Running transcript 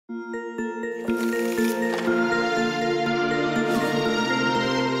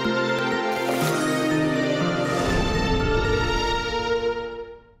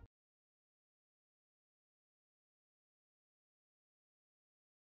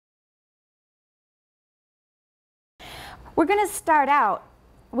We're going to start out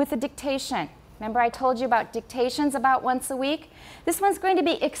with a dictation. Remember I told you about dictations about once a week? This one's going to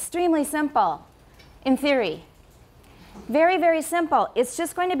be extremely simple in theory. Very, very simple. It's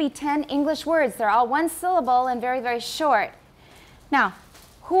just going to be 10 English words. They're all one syllable and very, very short. Now,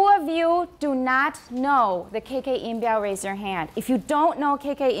 who of you do not know the KK 音标? Raise your hand. If you don't know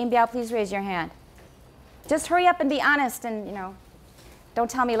KK 音标, please raise your hand. Just hurry up and be honest and, don't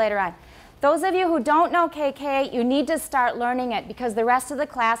tell me later on. Those of you who don't know KK, you need to start learning it because the rest of the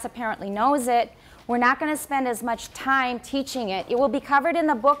class apparently knows it. We're not going to spend as much time teaching it. It will be covered in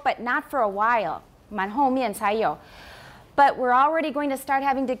the book, but not for a while. 蛮后面才有. But we're already going to start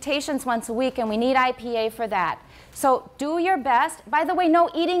having dictations once a week, and we need IPA for that. So do your best. By the way, no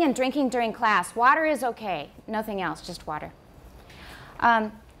eating and drinking during class. Water is okay. Nothing else, just water.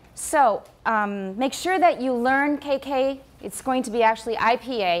 Make sure that you learn KK. It's going to be actually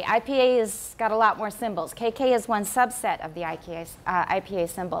IPA. IPA has got a lot more symbols. KK is one subset of the IPA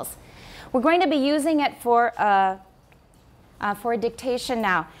symbols. We're going to be using it for a dictation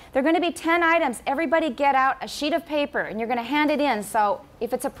now. There are going to be 10 items. Everybody get out a sheet of paper, and you're going to hand it in. So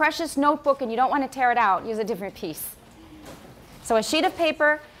if it's a precious notebook and you don't want to tear it out, use a different piece. So a sheet of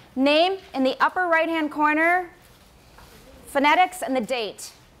paper, name in the upper right-hand corner, phonetics, and the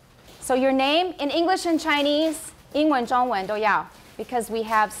date. So your name in English and Chinese, 英文、中文都要, because we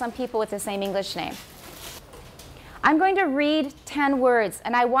have some people with the same English name. I'm going to read 10 words,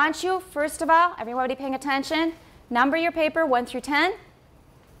 and I want you, first of all, everybody paying attention, number your paper 1 through 10.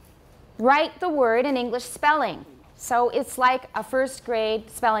 Write the word in English spelling. So it's like a first grade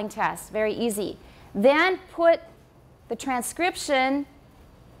spelling test, very easy. Then put the transcription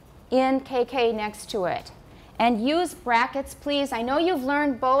in KK next to it. And use brackets, please. I know you've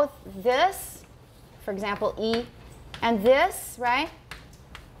learned both this, for example, E, and this, right?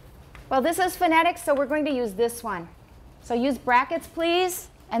 Well, this is phonetics, so we're going to use this one. So use brackets, please,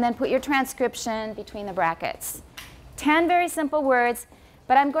 and then put your transcription between the brackets. 10 very simple words,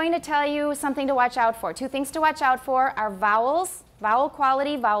 but I'm going to tell you something to watch out for. 2 things to watch out for are vowels, vowel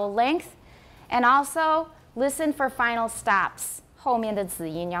quality, vowel length, and also listen for final stops. 后面的子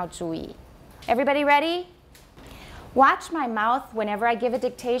音要注意. Everybody ready? Watch my mouth whenever I give a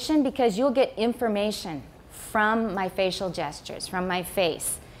dictation because you'll get information from my facial gestures, from my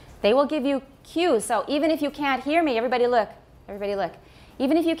face. They will give you cues. So even if you can't hear me, everybody look. Everybody look.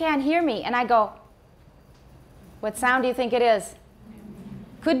 Even if you can't hear me and I go, what sound do you think it is?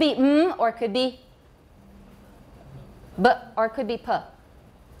 Could be or could be b or could be p.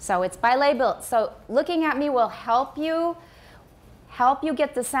 So it's bilabial. So looking at me will help you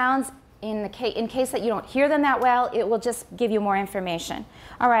get the sounds. In case that you don't hear them that well, it will just give you more information.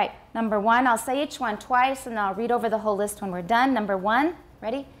 All right, number 1, I'll say each one twice, and I'll read over the whole list when we're done. Number 1,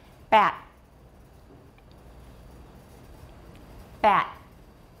 ready? Bat. Bat.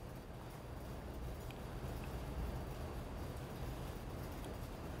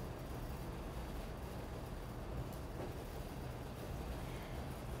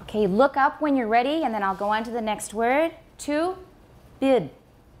 Okay, look up when you're ready, and then I'll go on to the next word. 2, bid.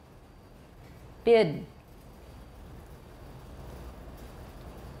 Bid.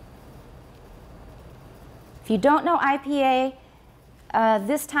 If you don't know IPA,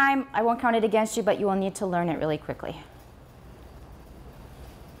 this time I won't count it against you, but you will need to learn it really quickly.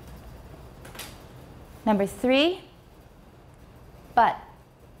 Number 3, but.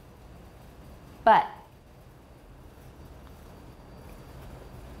 But.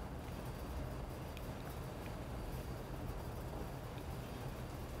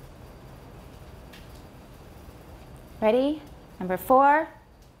 Ready? Number 4,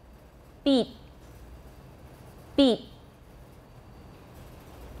 beat. Beat.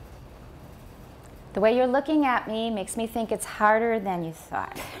 The way you're looking at me makes me think it's harder than you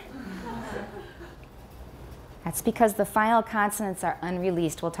thought. That's because the final consonants are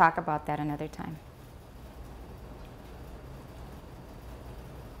unreleased. We'll talk about that another time.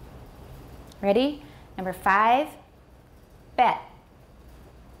 Ready? Number 5, bet.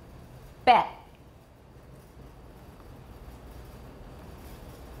 Bet.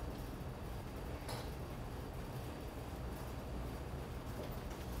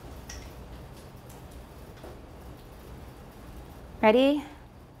 Ready?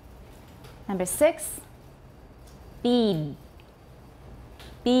 Number 6, bead.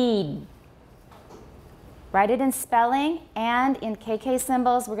 Bead. Write it in spelling and in KK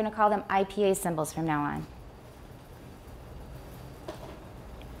symbols. We're going to call them IPA symbols from now on.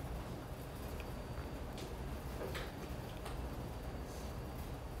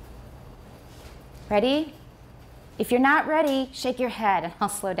 Ready? If you're not ready, shake your head and I'll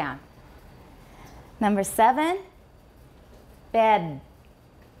slow down. Number 7, bed,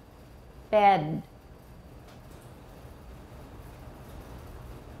 bed.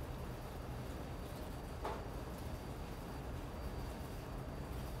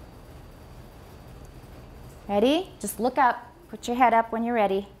 Ready? Just look up. Put your head up when you're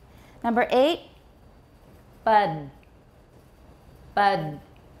ready. Number 8, bud, bud.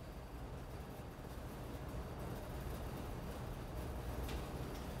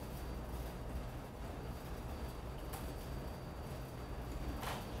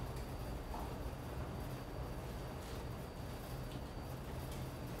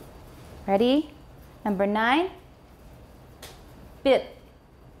 Ready? Number 9, bit,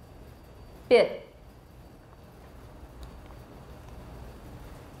 bit.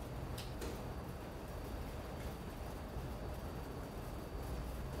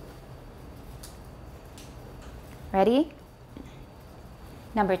 Ready?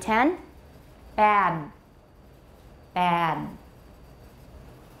 Number 10, bad, bad.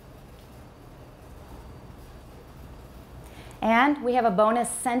 And we have a bonus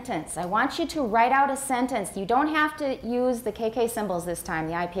sentence. I want you to write out a sentence. You don't have to use the KK symbols this time,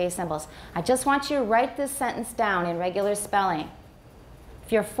 the IPA symbols. I just want you to write this sentence down in regular spelling.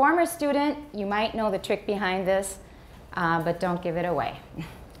 If you're a former student, you might know the trick behind this, but don't give it away.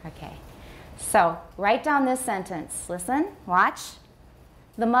 Okay. So write down this sentence. Listen, watch.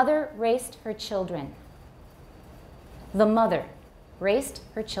 The mother raised her children. The mother raised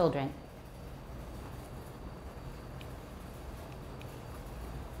her children.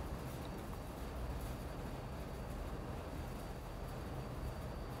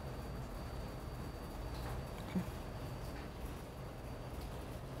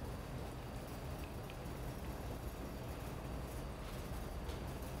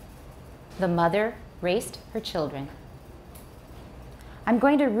 The mother raised her children. I'm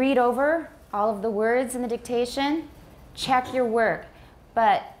going to read over all of the words in the dictation. Check your work,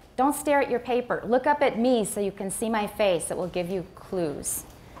 but don't stare at your paper. Look up at me so you can see my face. It will give you clues.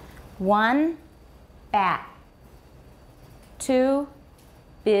 1, bat. 2,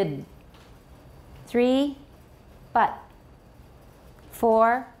 bid. 3, butt.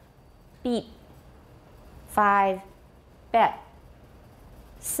 4, beat. 5, bet.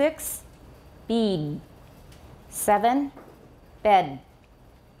 6, bead. 7, bed.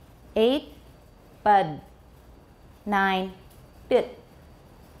 8, bud. 9, bit.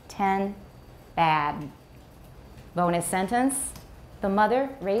 10, bad. Bonus sentence, the mother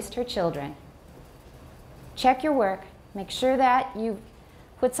raised her children. Check your work. Make sure that you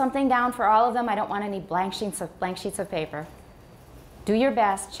put something down for all of them. I don't want any blank sheets of paper. Do your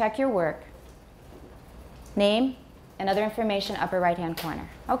best. Check your work. Name and other information, upper right-hand corner.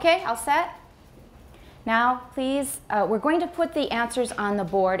 Okay, all set? Now, please, we're going to put the answers on the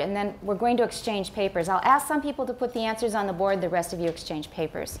board, and then we're going to exchange papers. I'll ask some people to put the answers on the board. The rest of you exchange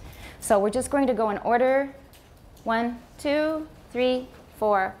papers. So we're just going to go in order. 1, 2, 3,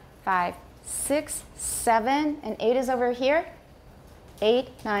 4, 5, 6, 7, and 8 is over here. 8,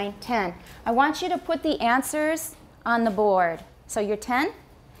 9, 10. I want you to put the answers on the board. So you're 10,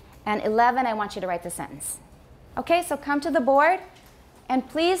 and 11, I want you to write the sentence. Okay, so come to the board, and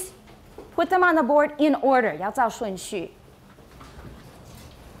please put them on the board in order. 要照顺序.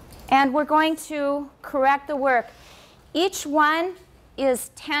 And we're going to correct the work. Each one is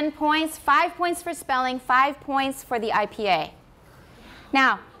 10 points, 5 points for spelling, 5 points for the IPA.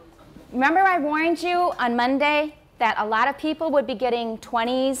 Now, remember I warned you on Monday that a lot of people would be getting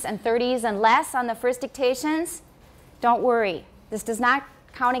 20s and 30s and less on the first dictations? Don't worry. This does not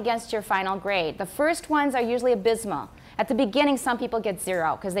count against your final grade. The first ones are usually abysmal. At the beginning, some people get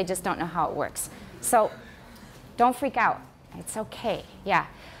 0 because they just don't know how it works. So don't freak out. It's okay. Yeah.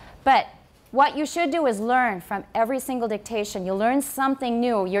 But what you should do is learn from every single dictation. You'll learn something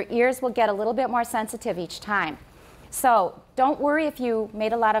new. Your ears will get a little bit more sensitive each time. So don't worry if you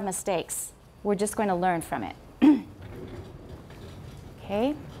made a lot of mistakes. We're just going to learn from it.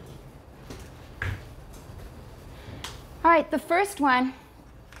 Okay. All right, the first one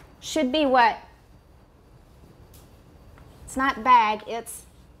should be what? It's not bag, it's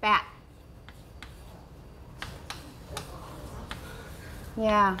bat.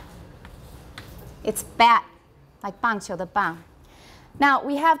 Yeah. It's bat, like 棒球的棒. Now,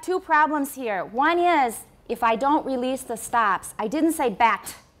 we have 2 problems here. One is, if I don't release the stops, I didn't say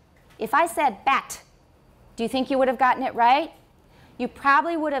bat. If I said bat, Do you think you would have gotten it right? You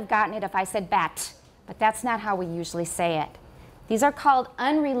probably would have gotten it if I said bat, but that's not how we usually say it. These are called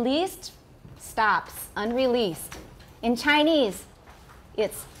unreleased stops, unreleased. In Chinese,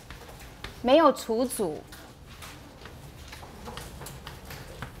 it's 没有除阻.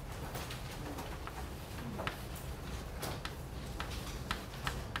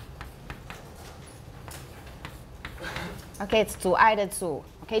 Okay, it's 阻碍的阻.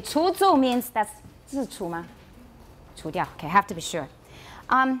 Okay, 除阻 means that's, 这是除吗? 除掉. Okay, I have to be sure.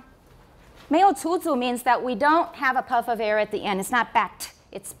 没有除阻 means that we don't have a puff of air at the end. It's not bat.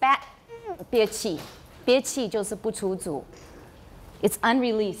 It's bat, 憋气. 憋气就是不除阻. It's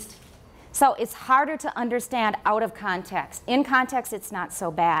unreleased. So it's harder to understand out of context. In context, it's not so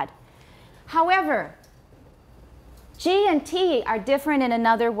bad. However, G and T are different in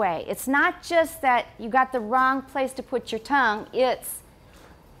another way. It's not just that you got the wrong place to put your tongue. It's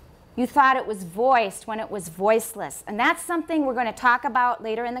you thought it was voiced when it was voiceless. And that's something we're going to talk about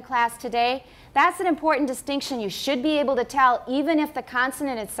later in the class today. That's an important distinction you should be able to tell even if the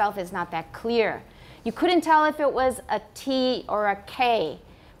consonant itself is not that clear. You couldn't tell if it was a T or a K,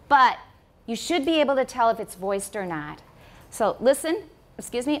 but you should be able to tell if it's voiced or not. So listen,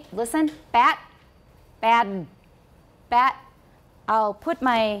 excuse me, listen, bat, bad. Bat, I'll put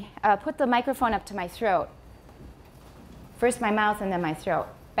the microphone up to my throat. First my mouth and then my throat.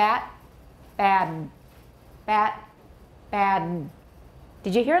 Bat, bad, bat, bad.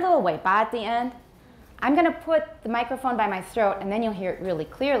 Did you hear a little wait ba at the end? I'm going to put the microphone by my throat and then you'll hear it really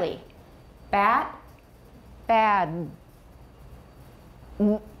clearly. Bat, bad.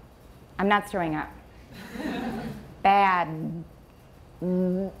 I'm not throwing up. Bad.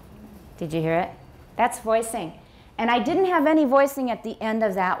 Did you hear it? That's voicing. And I didn't have any voicing at the end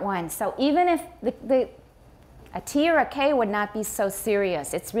of that one. So even if a T or a K would not be so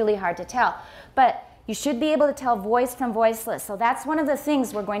serious, it's really hard to tell. But you should be able to tell voice from voiceless. So that's one of the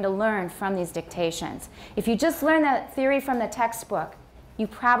things we're going to learn from these dictations. If you just learn that theory from the textbook, you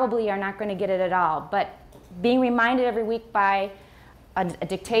probably are not going to get it at all. But being reminded every week by a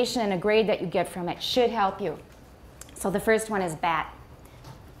dictation and a grade that you get from it should help you. So the first one is bat.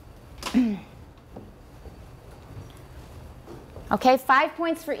 Okay, 5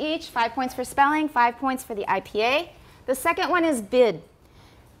 points for each, 5 points for spelling, 5 points for the IPA. The second one is bid.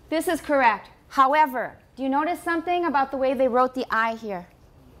 This is correct. However, do you notice something about the way they wrote the I here?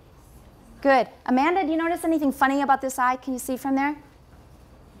 Good. Amanda, do you notice anything funny about this I? Can you see from there?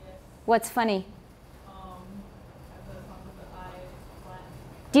 Yes. What's funny? At the top of the I, flat.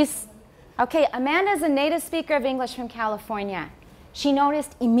 Do you okay, Amanda is a native speaker of English from California. She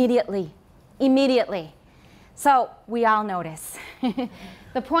noticed immediately. Immediately. So we all notice.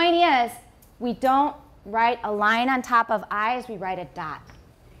 The point is, we don't write a line on top of I's, we write a dot.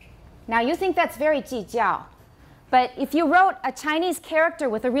 Now you think that's very 计较, but if you wrote a Chinese character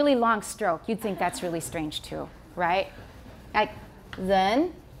with a really long stroke, you'd think that's really strange too, right? Like,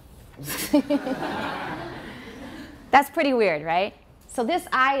 then. That's pretty weird, right? So this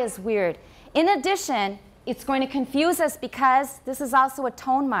I is weird. In addition, it's going to confuse us because this is also a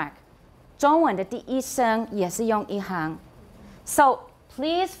tone mark. 中文的第一声也是用一行. So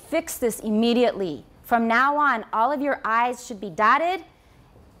please fix this immediately. From now on, all of your I's should be dotted.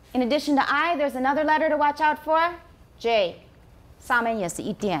 In addition to I, there's another letter to watch out for. J. 上面也是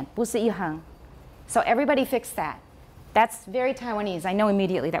一点, 不是一行. So everybody fix that. That's very Taiwanese. I know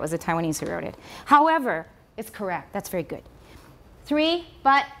immediately that was a Taiwanese who wrote it. However, it's correct. That's very good. 3,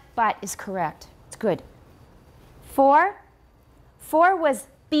 but is correct. It's good. 4 was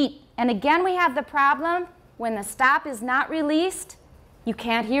beat. And again, we have the problem when the stop is not released, you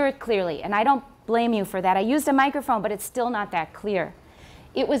can't hear it clearly. And I don't blame you for that. I used a microphone, but it's still not that clear.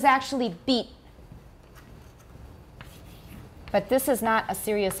 It was actually beat. But this is not a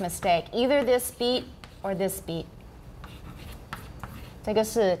serious mistake. Either this beat or this beat. 这个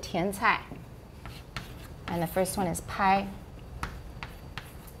是甜菜. And the first one is pie.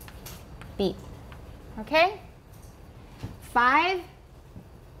 Beat. Okay? 5.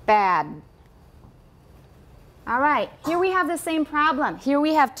 Bad. All right, here we have the same problem. Here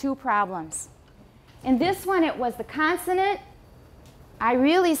we have 2 problems. In this one, it was the consonant. I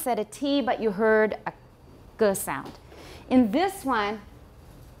really said a T, but you heard a G sound. In this one,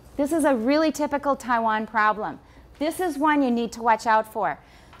 this is a really typical Taiwan problem. This is one you need to watch out for.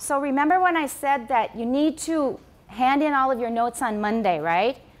 So remember when I said that you need to hand in all of your notes on Monday,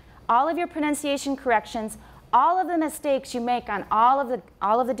 right? All of your pronunciation corrections, all of the mistakes you make on all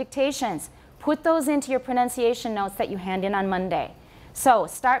of the dictations, put those into your pronunciation notes that you hand in on Monday. So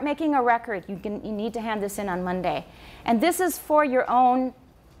start making a record. You need to hand this in on Monday. And this is for your own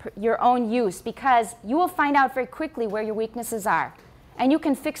your own use, because you will find out very quickly where your weaknesses are. And you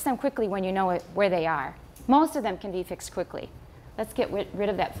can fix them quickly when you know where they are. Most of them can be fixed quickly. Let's get rid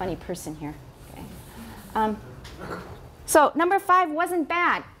of that funny person here. Okay. So number 5 wasn't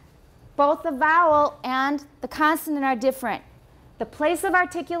bad. Both the vowel and the consonant are different. The place of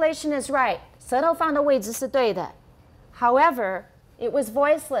articulation is right. 舌头放的位置是对的. However, it was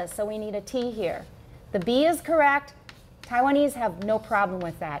voiceless, so we need a T here. The B is correct. Taiwanese have no problem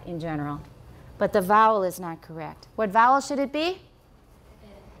with that in general. But the vowel is not correct. What vowel should it be?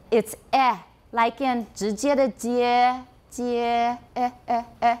 It's e, like in 直接的接, 接,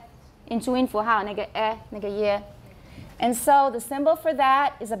 in 注音符号那个 那个耶. And so the symbol for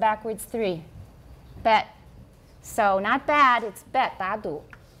that is a backwards 3. Bet. So not bad, it's bet, 打赌.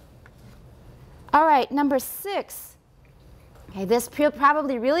 All right, number 6. Okay, this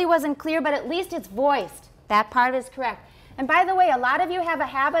probably really wasn't clear, but at least it's voiced. That part is correct. And by the way, a lot of you have a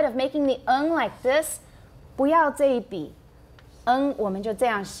habit of making the like this. 不要这一笔. 我们就这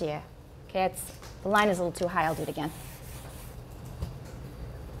样写. Okay, the line is a little too high. I'll do it again.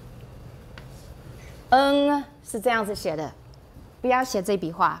 是这样子写的. 不要写这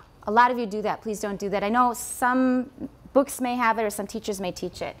笔画. A lot of you do that. Please don't do that. I know some books may have it or some teachers may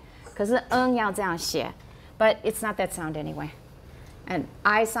teach it. 可是要这样写. But it's not that sound anyway. And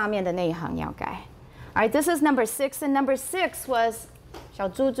I 上面的那一行要改. All right, this is number 6, and number 6 was 小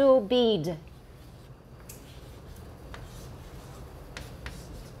猪猪 bead.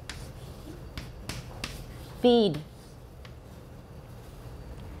 Bead.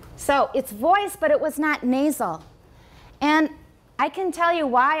 So it's voiced, but it was not nasal. And I can tell you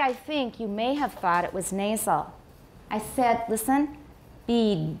why I think you may have thought it was nasal. I said, listen,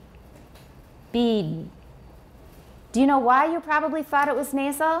 bead, bead. Do you know why you probably thought it was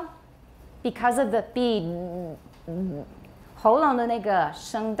nasal? Because of the bead. 喉咙的那个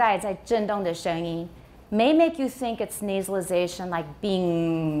声带在震动的声音 may make you think it's nasalization, like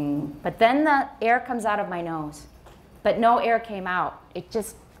bing. But then the air comes out of my nose. But no air came out. It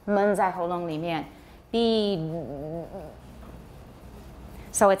just 闷在喉咙里面. Bead.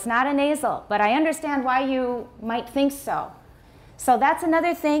 So it's not a nasal, but I understand why you might think so. So that's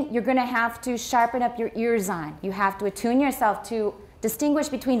another thing you're going to have to sharpen up your ears on. You have to attune yourself to distinguish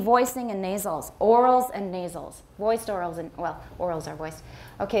between voicing and nasals, orals and nasals. Voiced orals and, well, orals are voiced.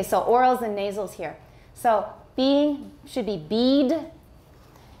 Okay, so orals and nasals here. So being should be bead.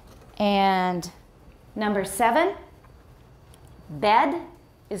 And number 7, bed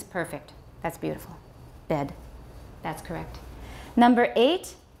is perfect. That's beautiful. Bed. That's correct. Number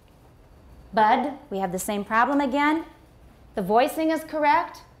 8, bud. We have the same problem again. The voicing is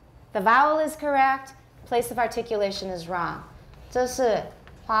correct. The vowel is correct. Place of articulation is wrong. 这是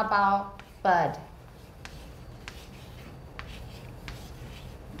花苞 bud.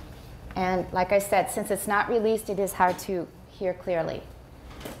 And like I said, since it's not released, it is hard to hear clearly.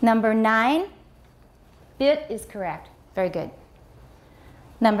 Number 9, bit is correct. Very good.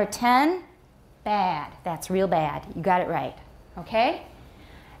 Number 10, bad. That's real bad. You got it right. Okay?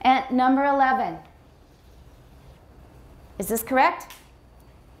 And number 11. Is this correct?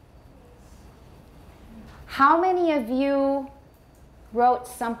 How many of you wrote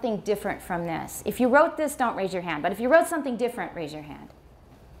something different from this? If you wrote this, don't raise your hand. But if you wrote something different, raise your hand.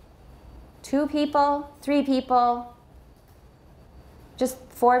 2 people? 3 people? Just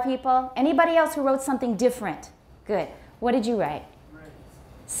 4 people? Anybody else who wrote something different? Good. What did you write?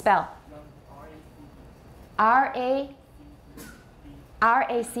 Spell.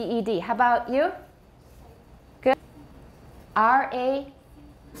 R-A-C-E-D. How about you? Good. R-A-C-E-D.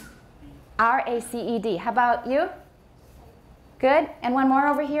 How about you? Good. And one more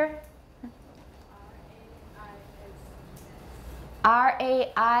over here.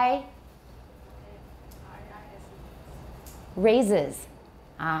 R-A-I. Raises.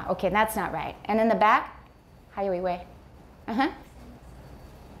 Okay, that's not right. And in the back? Hayaiwe.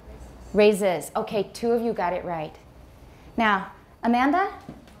 Raises. Okay, 2 of you got it right. Now, Amanda,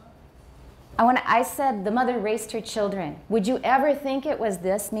 I said the mother raised her children. Would you ever think it was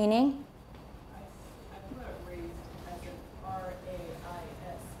this meaning? I put raised as in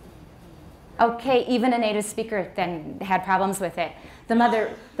R-A-I-S-E-D. Okay, even a native speaker then had problems with it. The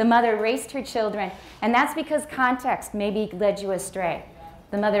mother raised her children, and that's because context maybe led you astray.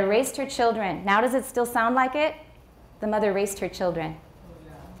 The mother raised her children. Now does it still sound like it? The mother raised her children.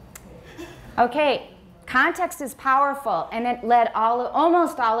 Okay, context is powerful, and it led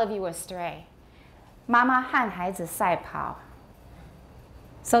almost all of you astray. 妈妈和孩子赛跑.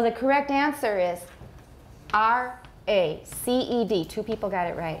 So the correct answer is R-A-C-E-D. 2 people got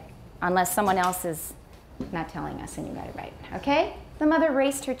it right, unless someone else is not telling us and you got it right. Okay? The mother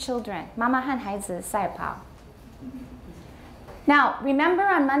raced her children. 妈妈和孩子赛跑. Now, remember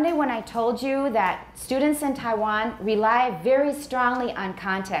on Monday when I told you that students in Taiwan rely very strongly on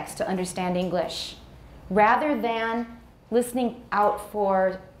context to understand English, rather than listening out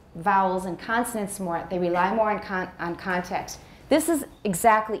for vowels and consonants more. They rely more on context. This is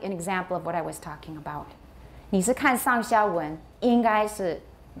exactly an example of what I was talking about. 你是看上下文，应该是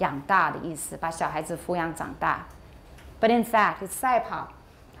养大的意思，把小孩子抚养长大。But in fact, it's 赛跑.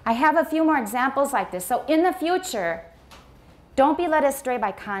 I have a few more examples like this. So in the future, don't be led astray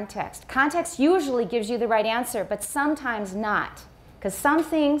by context. Context usually gives you the right answer, but sometimes not. Because some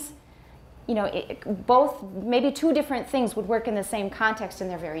things, you know, both, maybe two different things would work in the same context and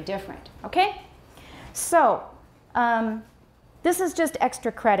they're very different. Okay? So, this is just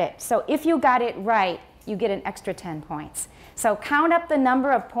extra credit. So if you got it right, you get an extra 10 points. So count up the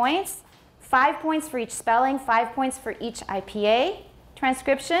number of points. 5 points for each spelling, 5 points for each IPA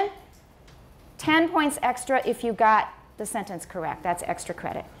transcription, 10 points extra if you got the sentence correct. That's extra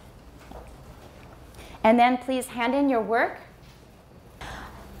credit. And then please hand in your work.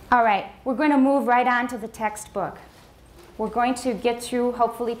 All right, we're going to move right on to the textbook. We're going to get through,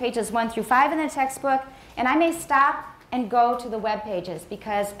 hopefully, pages 1 through 5 in the textbook. And I may stop and go to the web pages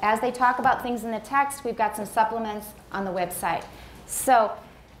because as they talk about things in the text, we've got some supplements on the website. So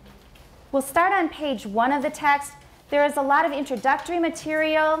we'll start on page 1 of the text. There is a lot of introductory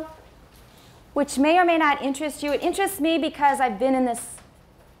material which may or may not interest you. It interests me because I've been in this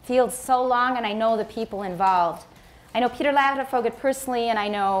field so long and I know the people involved. I know Peter Latterfoget personally, and I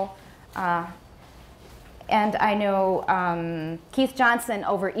know Keith Johnson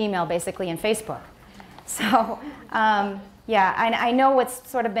over email, basically, and Facebook. So yeah, I know what's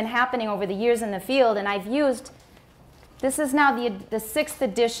sort of been happening over the years in the field, and I've used, this is now the 6th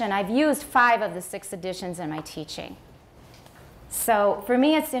edition. I've used 5 of the 6 editions in my teaching. So for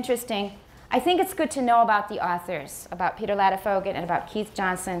me, it's interesting. I think it's good to know about the authors, about Peter Latterfoget and about Keith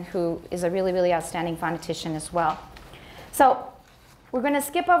Johnson, who is a really, really outstanding phonetician as well. So we're going to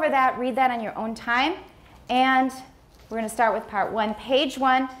skip over that, read that on your own time, and we're going to start with part 1. Page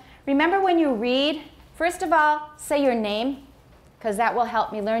 1, remember when you read, first of all, say your name, because that will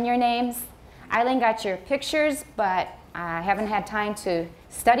help me learn your names. Eileen got your pictures, but I haven't had time to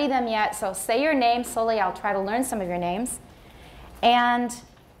study them yet, so say your name. Slowly I'll try to learn some of your names. And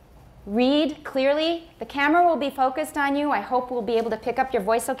read clearly. The camera will be focused on you. I hope we'll be able to pick up your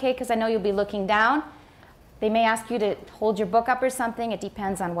voice okay, because I know you'll be looking down. They may ask you to hold your book up or something. It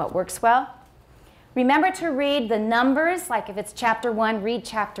depends on what works well. Remember to read the numbers, like if it's chapter 1, read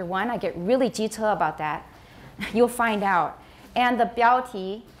chapter 1. I get really detailed about that. You'll find out. And the 标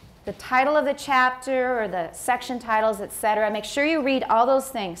题, the title of the chapter or the section titles, etc. Make sure you read all those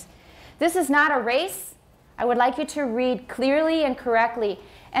things. This is not a race. I would like you to read clearly and correctly.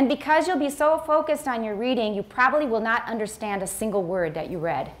 And because you'll be so focused on your reading, you probably will not understand a single word that you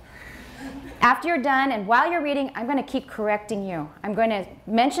read. After you're done, and while you're reading, I'm going to keep correcting you. I'm going to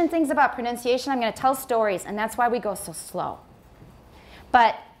mention things about pronunciation. I'm going to tell stories, and that's why we go so slow.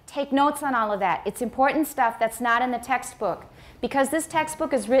 But take notes on all of that. It's important stuff that's not in the textbook, because this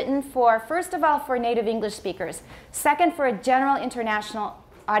textbook is written for, first of all, for native English speakers. Second, for a general international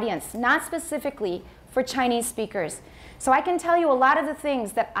audience, not specifically for Chinese speakers. So I can tell you a lot of the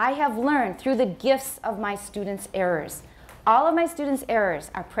things that I have learned through the gifts of my students' errors. All of my students' errors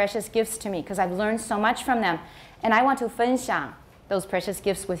are precious gifts to me because I've learned so much from them. And I want to 分享 those precious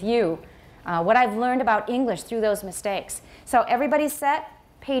gifts with you, what I've learned about English through those mistakes. So everybody's set?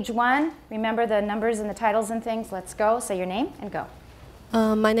 Page 1. Remember the numbers and the titles and things. Let's go. Say your name and go.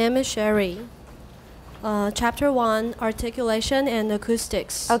 My name is Sherry. Chapter 1, Articulation and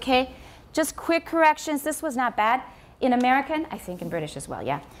Acoustics. Okay. Just quick corrections. This was not bad. In American, I think in British as well,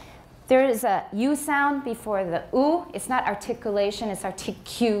 yeah. There is a U sound before the U. It's not articulation, it's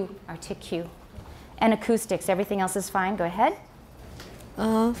articu. And acoustics, everything else is fine. Go ahead.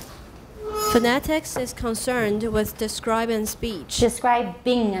 Phonetics is concerned with describing speech.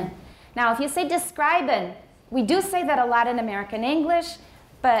 Describing. Now, if you say describing, we do say that a lot in American English,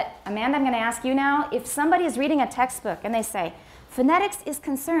 but Amanda, I'm going to ask you now, if somebody is reading a textbook and they say, phonetics is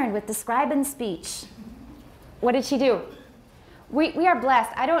concerned with describing speech, what did she do? We are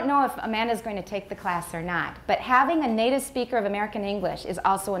blessed. I don't know if Amanda's going to take the class or not, but having a native speaker of American English is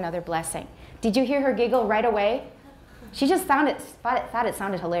also another blessing. Did you hear her giggle right away? She just thought it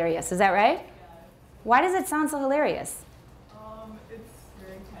sounded hilarious. Is that right? Why does it sound so hilarious? It's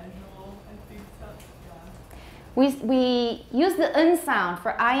very casual. I think so, yeah. We use the N sound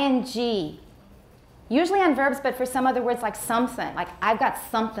for ing. Usually on verbs, but for some other words like something. Like, I've got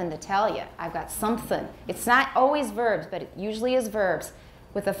something to tell you. I've got something. It's not always verbs, but it usually is verbs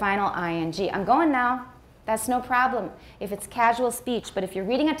with the final ing. I'm going now. That's no problem if it's casual speech. But if you're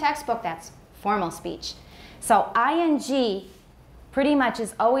reading a textbook, that's formal speech. So ing pretty much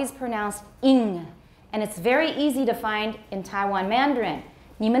is always pronounced ing. And it's very easy to find in Taiwan Mandarin.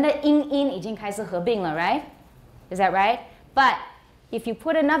 你们的音音已经开始合并了, right? Is that right? But if you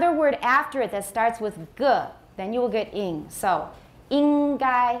put another word after it that starts with g, then you will get ing. So, 应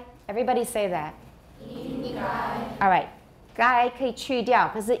该, everybody say that. 应该. All right. 该可以去掉，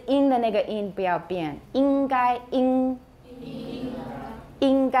可是音的那个音不要变。应该应，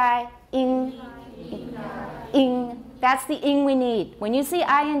应该应，应。That's the ing we need. When you see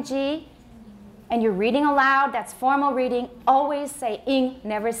ing and you're reading aloud, that's formal reading, always say ing,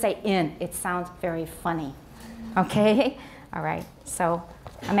 never say in. It sounds very funny. Okay? All right. So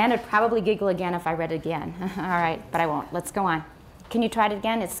Amanda would probably giggle again if I read it again. All right, but I won't. Let's go on. Can you try it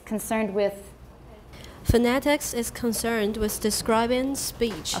again? It's concerned with... Phonetics is concerned with describing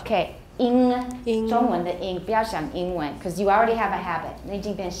speech. Okay. 中文的音，不要想英文 because you already have a habit. 你已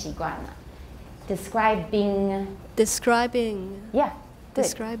经变习惯了。Describing. Yeah. Good.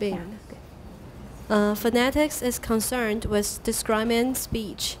 Describing. Yeah, phonetics is concerned with describing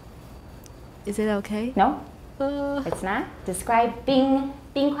speech. Is it okay? No. It's not. Describing.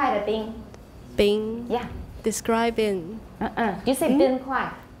 冰块的冰. Bing. Yeah. Describing. Do you say 冰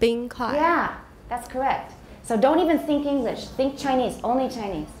块? 冰块. Yeah, that's correct. So don't even think English. Think Chinese. Only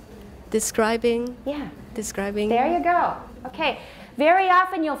Chinese. Describing. Yeah. Describing. There you go. Okay. Very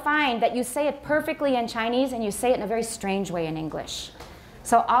often you'll find that you say it perfectly in Chinese and you say it in a very strange way in English.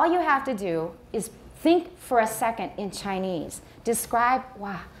 So all you have to do is think for a second in Chinese. Describe,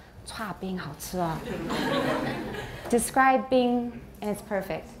 wow, 剉冰好吃啊. Describe Bing, and it's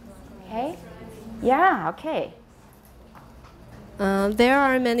perfect. Okay? Yeah, okay. There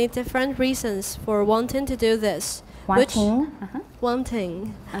are many different reasons for wanting to do this. Wanting.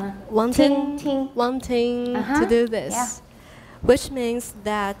 Wanting Uh-huh. to do this. Yeah. Which means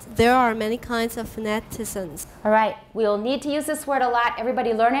that there are many kinds of phoneticians. All right, we'll need to use this word a lot.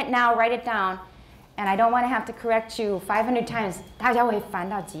 Everybody learn it now, write it down. And I don't want to have to correct you 500 times. 大家会烦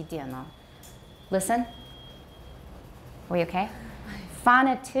到几点呢? Listen. Are we okay?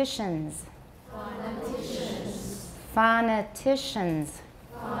 Phoneticians. Phoneticians.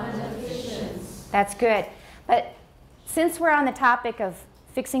 That's good. But since we're on the topic of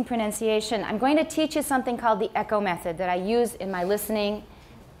fixing pronunciation, I'm going to teach you something called the echo method that I use in my listening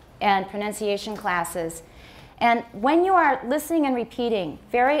and pronunciation classes. And when you are listening and repeating,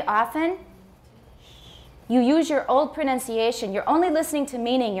 very often you use your old pronunciation. You're only listening to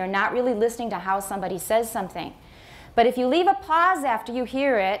meaning. You're not really listening to how somebody says something. But if you leave a pause after you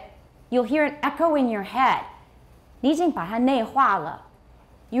hear it, you'll hear an echo in your head. 你已经把它内化了.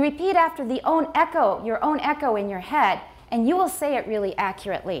 You repeat after your own echo in your head, and you will say it really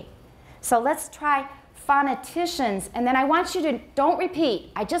accurately. So let's try phoneticians, and then I want you to, don't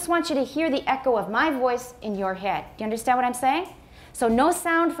repeat. I just want you to hear the echo of my voice in your head. Do you understand what I'm saying? So no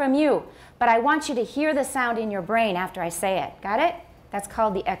sound from you, but I want you to hear the sound in your brain after I say it. Got it? That's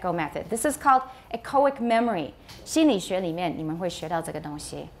called the echo method. This is called echoic memory. 心理学里面你们会学到这个东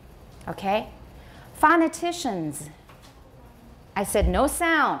西. Okay? Phoneticians. I said no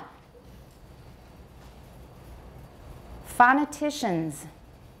sound. Phoneticians.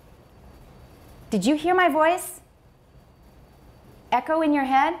 Did you hear my voice? Echo in your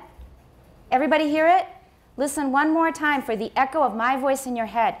head? Everybody hear it? Listen one more time for the echo of my voice in your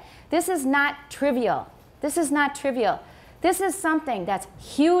head. This is not trivial. This is not trivial. This is something that's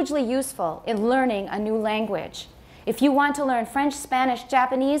hugely useful in learning a new language. If you want to learn French, Spanish,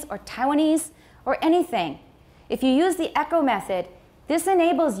 Japanese, or Taiwanese, or anything, if you use the echo method, this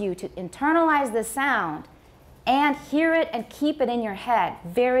enables you to internalize the sound and hear it and keep it in your head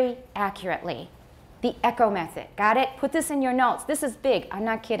very accurately. The echo method. Got it? Put this in your notes. This is big. I'm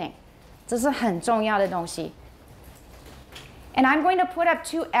not kidding. 这是很重要的东西. And I'm going to put up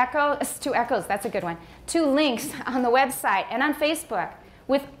two echoes, that's a good one, 2 links on the website and on Facebook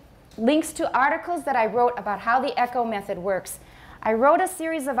with links to articles that I wrote about how the echo method works. I wrote a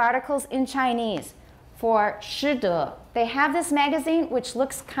series of articles in Chinese for 师德. They have this magazine which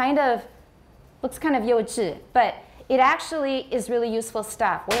looks kind of 幼稚, but it actually is really useful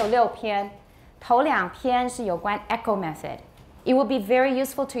stuff. 我有6篇, 头2篇是有关 echo method. It will be very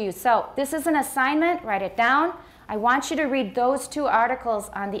useful to you. So this is an assignment. Write it down. I want you to read those 2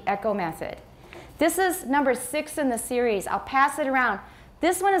 articles on the echo method. This is number 6 in the series. I'll pass it around.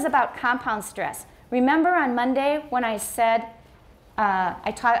 This one is about compound stress. Remember on Monday when I said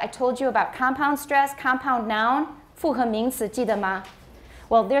I told you about compound stress, compound noun, 复合名词，记得吗?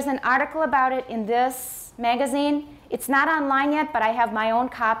 Well, there's an article about it in this magazine. It's not online yet, but I have my own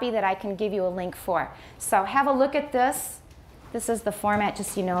copy that I can give you a link for. So have a look at this. This is the format,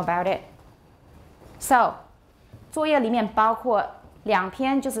 just so you know about it. So, 作业里面包括2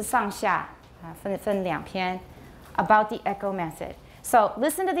篇，就是上下分2篇 about the echo method. So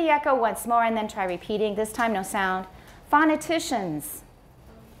listen to the echo once more and then try repeating. This time no sound. Phoneticians.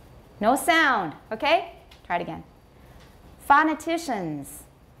 No sound. Okay? Try it again. Phoneticians.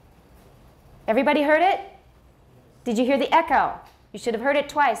 Everybody heard it? Did you hear the echo? You should have heard it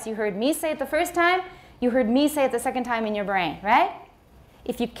twice. You heard me say it the first time. You heard me say it the second time in your brain, right?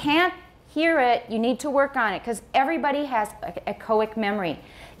 If you can't hear it, you need to work on it because everybody has echoic memory.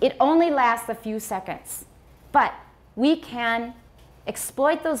 It only lasts a few seconds. But we can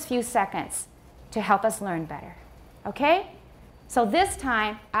exploit those few seconds to help us learn better. Okay? So this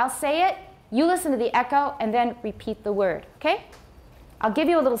time, I'll say it, you listen to the echo, and then repeat the word. Okay? I'll give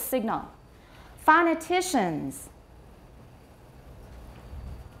you a little signal. Phoneticians.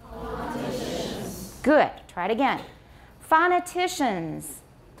 Phoneticians. Good. Try it again. Phoneticians.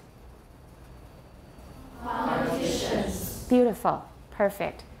 Phoneticians. Beautiful.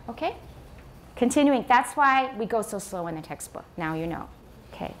 Perfect. Okay? Continuing. That's why we go so slow in the textbook. Now you know.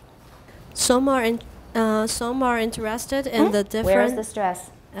 Okay. Some are interested in the different. Where is the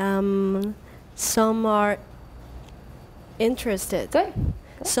stress? Some are interested. Good.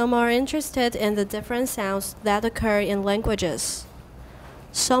 Some are interested in the different sounds that occur in languages.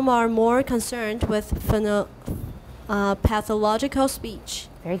 Some are more concerned with pathological speech.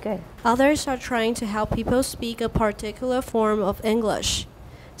 Very good. Others are trying to help people speak a particular form of English.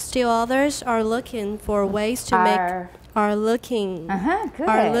 Still others are looking for ways to Good. Are looking.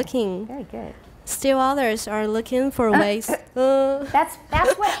 Very good. Still others are looking for ways. That's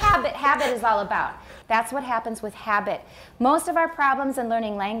what habit is all about. That's what happens with habit. Most of our problems in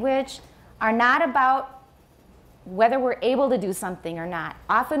learning language are not about whether we're able to do something or not.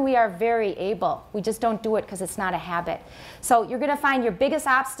 Often we are very able. We just don't do it because it's not a habit. So you're going to find your biggest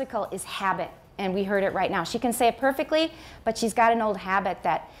obstacle is habit. And we heard it right now. She can say it perfectly, but she's got an old habit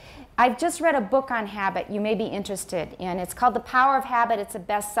that... I've just read a book on habit you may be interested in. It's called The Power of Habit. It's a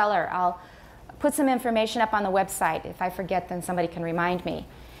bestseller. I'll put some information up on the website. If I forget, then somebody can remind me.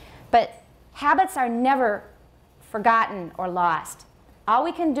 But habits are never forgotten or lost. All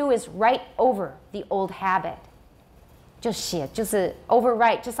we can do is write over the old habit. 就写，就是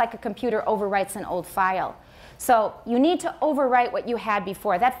overwrite, just like a computer overwrites an old file. So you need to overwrite what you had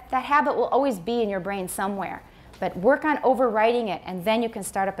before. That habit will always be in your brain somewhere. But work on overwriting it, and then you can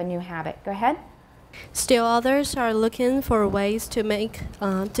start up a new habit. Go ahead. Still others are looking for ways to make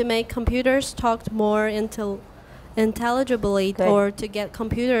computers talk more intelligibly. Good. Or to get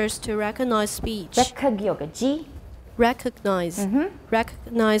computers to recognize speech. Recognize.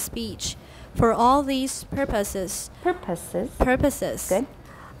 Recognize speech. For all these purposes. Good.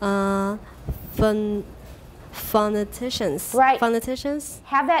 Phoneticians. Right. Phoneticians.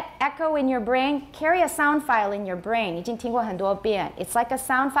 Have that echo in your brain. Carry a sound file in your brain. 已经听过很多遍. It's like a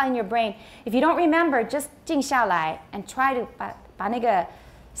sound file in your brain. If you don't remember, just 静下来 and try to 把那个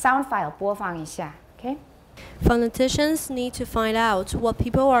sound file 播放一下. Okay? Phoneticians need to find out what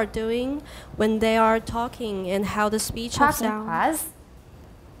people are doing when they are talking and how the speech of sound. Pause.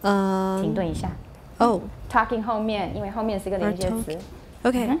 停顿一下. Oh. Talking 后面，因为后面是个连接词.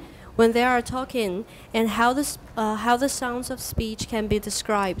 Okay. When they are talking and how the sounds of speech can be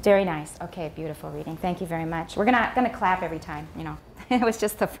described. Very nice. Okay, beautiful reading. Thank you very much. We're gonna clap every time, you know. It was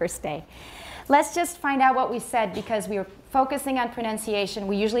just the first day. Let's just find out what we said because we were focusing on pronunciation.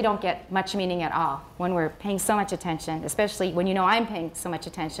 We usually don't get much meaning at all when we're paying so much attention, especially when you know I'm paying so much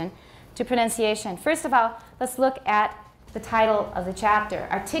attention to pronunciation. First of all, let's look at the title of the chapter.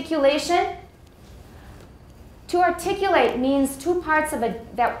 Articulation. To articulate means two parts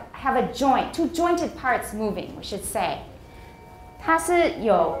that have a joint, two jointed parts moving, we should say. 它是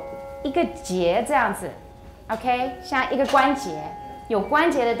有一个节这样子 ，OK， 像一个关节，有关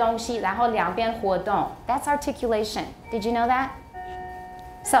节的东西，然后两边活动 ，That's articulation. Did you know that?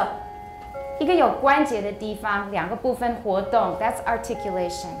 So, 一个有关节的地方，两个部分活动 ，That's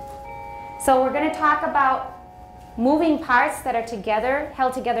articulation. So we're going to talk about moving parts that are together,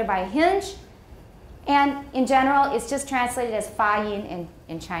 held together by a hinge. And in general, it's just translated as fa yin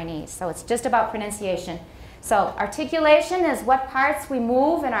in Chinese. So it's just about pronunciation. So articulation is what parts we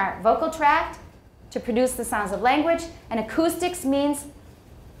move in our vocal tract to produce the sounds of language. And acoustics means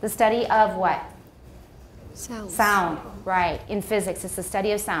the study of what? Sound. Right. In physics, it's the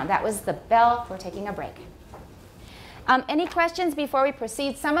study of sound. That was the bell. We're taking a break. Any questions before we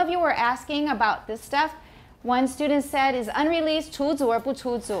proceed? Some of you were asking about this stuff. One student said, is unreleased 出组 or 不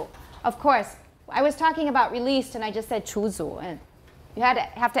出组? Of course, I was talking about released and I just said 出组. And you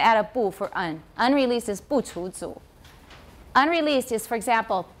have to add a 不 for un. Unreleased is 不出组. Unreleased is, for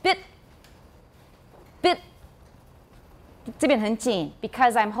example, bit, 这边很紧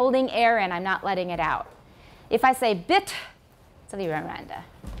because I'm holding air and I'm not letting it out. If I say bit, 这里软软的,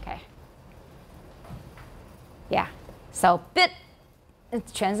 okay. Yeah, so bit,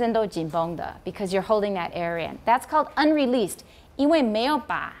 全身都紧绷的 because you're holding that air in. That's called unreleased, 因为没有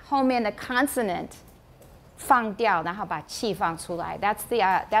把后面的 consonant 放掉，然后把气放出来.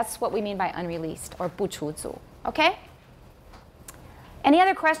 That's what we mean by unreleased or 不出组. Okay? Any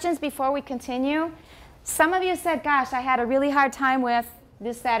other questions before we continue? Some of you said, gosh, I had a really hard time with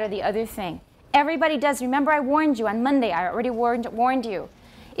this, that, or the other thing. Everybody does. Remember, I warned you on Monday. I already warned you.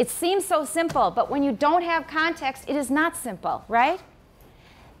 It seems so simple, but when you don't have context, it is not simple, right?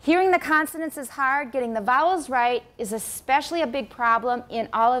 Hearing the consonants is hard. Getting the vowels right is especially a big problem in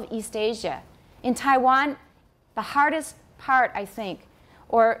all of East Asia. In Taiwan, the hardest part, I think,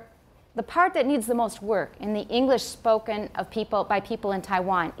 or the part that needs the most work in the English spoken by people in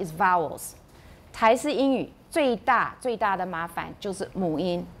Taiwan is vowels. 台式英语最大的麻烦就是母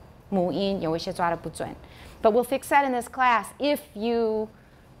音，母音有一些抓得不准。But we'll fix that in this class if you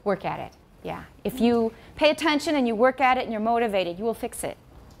work at it. Yeah, if you pay attention and you work at it and you're motivated, you will fix it.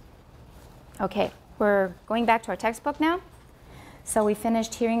 Okay, we're going back to our textbook now. So we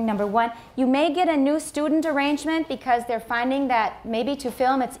finished hearing number 1. You may get a new student arrangement because they're finding that maybe to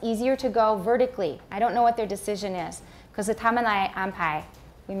film it's easier to go vertically. I don't know what their decision is. because 是他们来安排.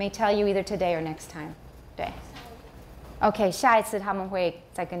 We may tell you either today or next time. 对. Okay, 下一次他们会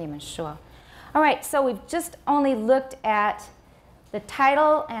再跟你们说. All right, so we've just only looked at the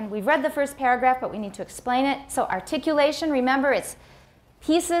title and we've read the first paragraph, but we need to explain it. So articulation, remember, it's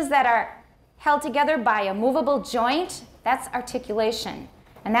pieces that are held together by a movable joint. That's articulation.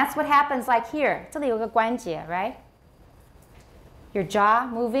 And that's what happens like here. 这里有个关节, right? Your jaw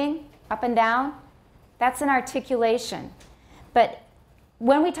moving up and down. That's an articulation. But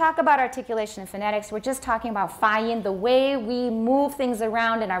when we talk about articulation in phonetics, we're just talking about 发音, the way we move things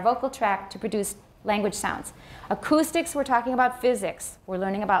around in our vocal tract to produce language sounds. Acoustics, we're talking about physics. We're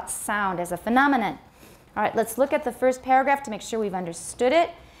learning about sound as a phenomenon. All right, let's look at the first paragraph to make sure we've understood it.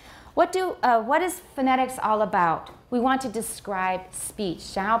 What is phonetics all about? We want to describe speech.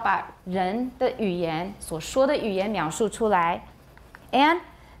 想要把人的语言所说的语言描述出来. And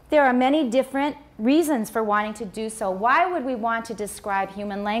there are many different reasons for wanting to do so. Why would we want to describe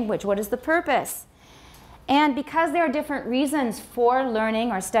human language? What is the purpose? And because there are different reasons for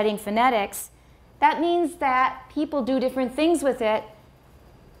learning or studying phonetics, that means that people do different things with it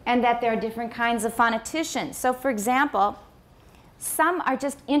and that there are different kinds of phoneticians. So for example, some are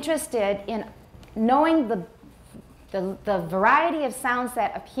just interested in knowing the variety of sounds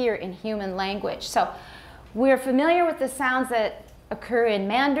that appear in human language. So we're familiar with the sounds that occur in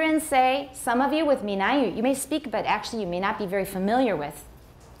Mandarin, say. Some of you with 闽南语, you may speak, but actually you may not be very familiar with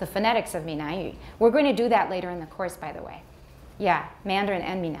the phonetics of 闽南语. We're going to do that later in the course, by the way. Yeah, Mandarin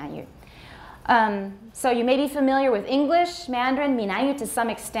and 闽南语. So you may be familiar with English, Mandarin, 闽南语 to some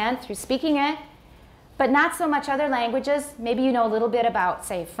extent through speaking it, but not so much other languages. Maybe you know a little bit about,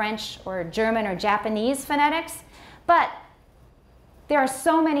 say, French or German or Japanese phonetics, but there are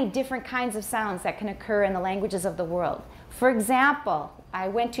so many different kinds of sounds that can occur in the languages of the world. For example, I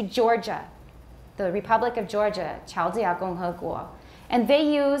went to Georgia, the Republic of Georgia, 乔治亚共和国, and they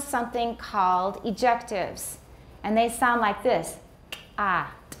use something called ejectives, and they sound like this,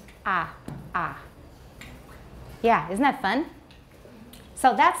 ah, ah, ah. Yeah, isn't that fun?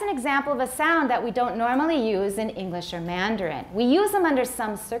 So that's an example of a sound that we don't normally use in English or Mandarin. We use them under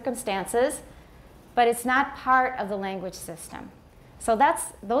some circumstances, but it's not part of the language system. So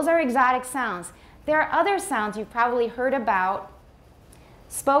those are exotic sounds. There are other sounds you've probably heard about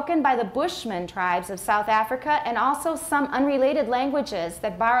spoken by the Bushman tribes of South Africa and also some unrelated languages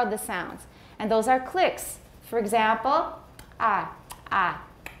that borrowed the sounds. And those are clicks. For example, ah, ah,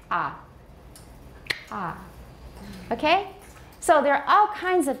 ah, ah. Okay? So there are all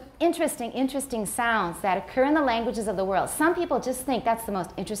kinds of interesting sounds that occur in the languages of the world. Some people just think that's the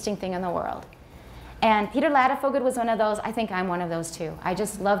most interesting thing in the world. And Peter Ladefoged was one of those. I think I'm one of those too. I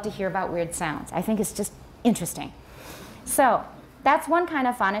just love to hear about weird sounds. I think it's just interesting. So that's one kind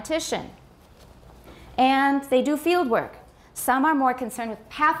of phonetician. And they do field work. Some are more concerned with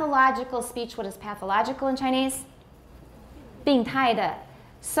pathological speech. What is pathological in Chinese? 病态的.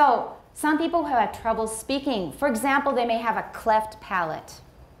 So some people who have trouble speaking. For example, they may have a cleft palate.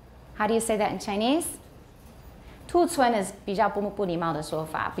 How do you say that in Chinese? 兔唇 is 比较不礼貌的说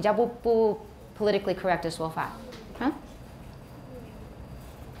法，比较不 politically correct 的说法。Huh?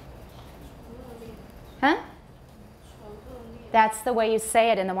 Huh? That's the way you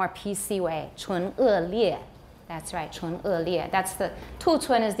say it in the more PC way. 唇腭裂. That's right, 唇腭裂. That's the 兔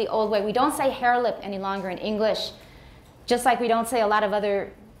唇 is the old way. We don't say hair lip any longer in English, just like we don't say a lot of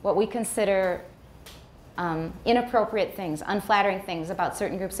other what we consider inappropriate things, unflattering things about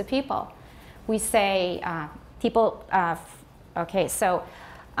certain groups of people. We say people, okay, so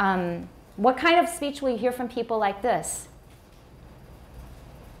what kind of speech will you hear from people like this?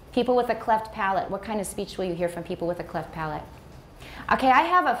 People with a cleft palate. What kind of speech will you hear from people with a cleft palate? Okay, I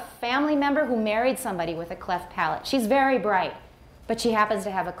have a family member who married somebody with a cleft palate. She's very bright, but she happens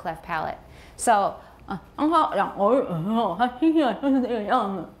to have a cleft palate. So,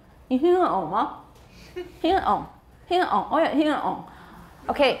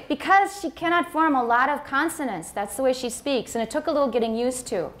 okay, because she cannot form a lot of consonants, that's the way she speaks, and it took a little getting used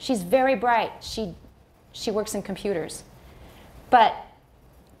to. She's very bright. She works in computers. But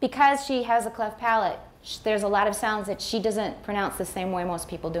because she has a cleft palate, there's a lot of sounds that she doesn't pronounce the same way most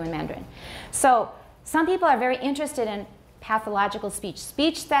people do in Mandarin. So some people are very interested in pathological speech,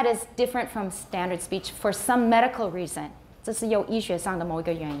 speech that is different from standard speech for some medical reason. 这是有医学上的某一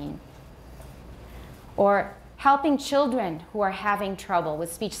个原因. Or helping children who are having trouble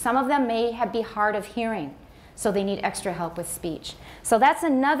with speech. Some of them may be hard of hearing, so they need extra help with speech. So that's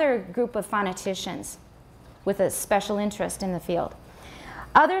another group of phoneticians with a special interest in the field.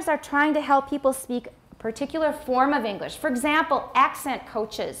 Others are trying to help people speak a particular form of English. For example, accent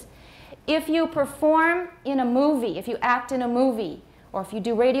coaches. If you perform in a movie, if you act in a movie, or if you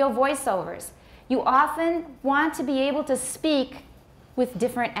do radio voiceovers, you often want to be able to speak with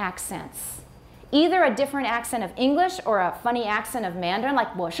different accents. Either a different accent of English or a funny accent of Mandarin,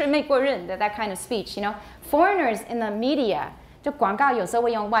 like 我是美国人, that kind of speech. You know, foreigners in the media, 就广告有时候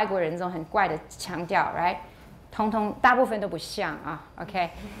会用外国人这种很怪的腔调, right? 通通大部分都不像啊,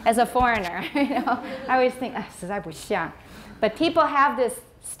 okay? As a foreigner, you know, I always think 实在不像. But people have this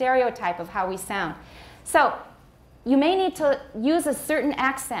stereotype of how we sound. So you may need to use a certain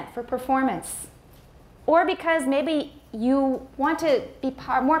accent for performance, or because maybe you want to be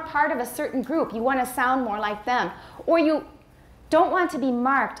more part of a certain group. You want to sound more like them, or you don't want to be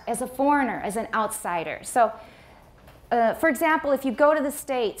marked as a foreigner, as an outsider. So, for example, if you go to the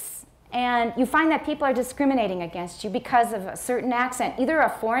States and you find that people are discriminating against you because of a certain accent, either a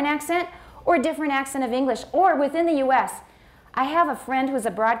foreign accent or a different accent of English, or within the US. I have a friend who's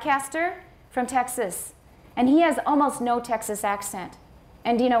a broadcaster from Texas, and he has almost no Texas accent.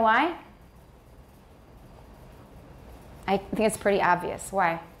 And do you know why? I think it's pretty obvious.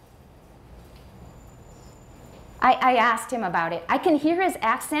 Why? I asked him about it. I can hear his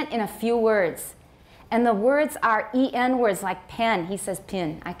accent in a few words. And the words are EN words like pen. He says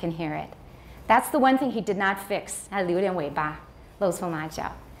pin. I can hear it. That's the one thing he did not fix. 他留点尾巴，露出马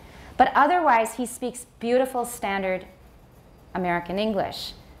脚. But otherwise, he speaks beautiful standard American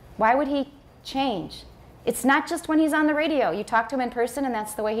English. Why would he change? It's not just when he's on the radio. You talk to him in person, and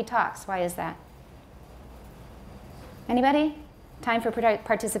that's the way he talks. Why is that? Anybody? Time for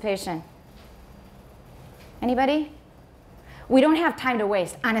participation. Anybody? We don't have time to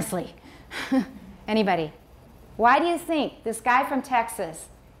waste, honestly. Anybody? Why do you think this guy from Texas,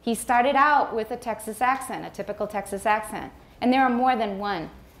 he started out with a Texas accent, a typical Texas accent, and there are more than one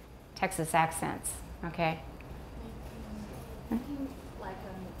Texas accents, okay? Making like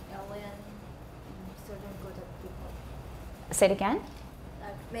an alien certain group of people. Say it again?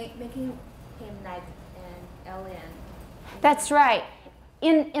 Like making him like an alien. That's right.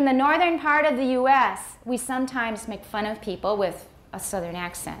 In the northern part of the US, we sometimes make fun of people with a southern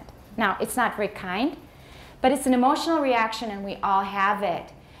accent. Now, it's not very kind, but it's an emotional reaction and we all have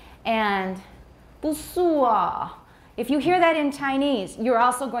it. And 不素啊, if you hear that in Chinese, you're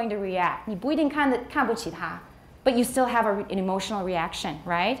also going to react. 你不一定看不起他, but you still have an emotional reaction,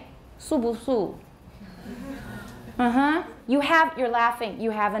 right? 素不素? You're laughing,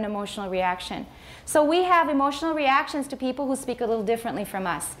 you have an emotional reaction. So we have emotional reactions to people who speak a little differently from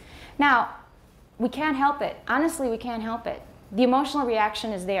us. Now, we can't help it. Honestly, we can't help it. The emotional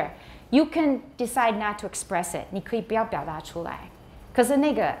reaction is there. You can decide not to express it. 你可以不要表达出来。可是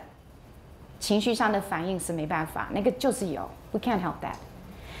那个情绪上的反应是没办法，那个就是有。We can't help that.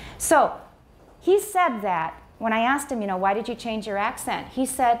 So he said that when I asked him, why did you change your accent? He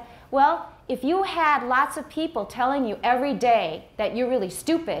said, well, if you had lots of people telling you every day that you're really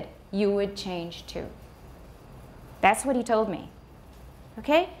stupid, you would change too. That's what he told me.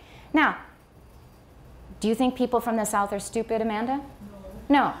 Okay? Now, do you think people from the South are stupid, Amanda?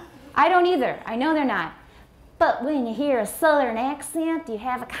 No. I don't either. I know they're not. But when you hear a southern accent, do you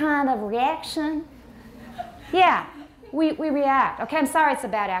have a kind of reaction? Yeah, we react. Okay, I'm sorry it's a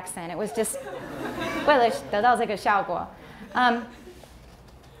bad accent. It was just, 为了得到这个效果.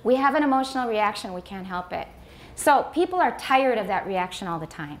 We have an emotional reaction. We can't help it. So people are tired of that reaction all the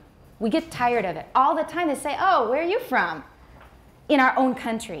time. We get tired of it. All the time they say, oh, where are you from? In our own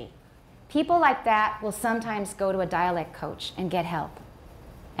country. People like that will sometimes go to a dialect coach and get help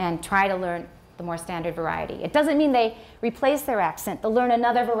and try to learn the more standard variety. It doesn't mean they replace their accent. They'll learn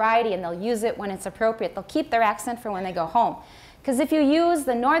another variety and they'll use it when it's appropriate. They'll keep their accent for when they go home. Because if you use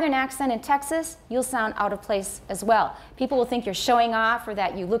the northern accent in Texas, you'll sound out of place as well. People will think you're showing off or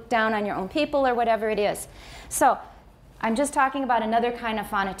that you look down on your own people or whatever it is. So I'm just talking about another kind of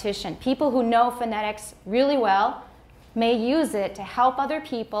phonetician. People who know phonetics really well may use it to help other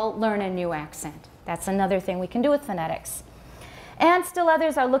people learn a new accent. That's another thing we can do with phonetics. And still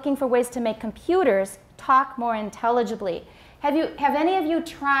others are looking for ways to make computers talk more intelligibly. Have any of you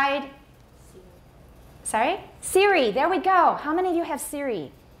tried? Sorry? Siri, there we go. How many of you have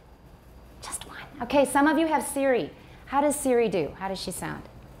Siri? Just one. Okay, some of you have Siri. How does Siri do? How does she sound?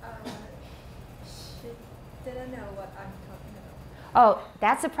 She didn't know what I'm talking about. Oh,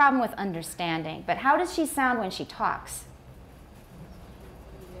 that's a problem with understanding. But how does she sound when she talks?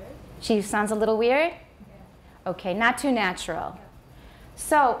 Weird. She sounds a little weird? Yeah. Okay, not too natural.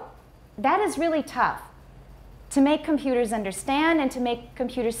 So that is really tough. To make computers understand and to make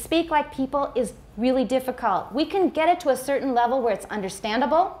computers speak like people is really difficult. We can get it to a certain level where it's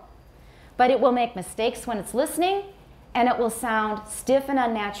understandable, but it will make mistakes when it's listening, and it will sound stiff and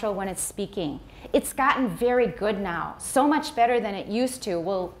unnatural when it's speaking. It's gotten very good now, so much better than it used to.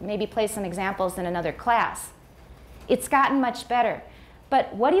 We'll maybe play some examples in another class. It's gotten much better.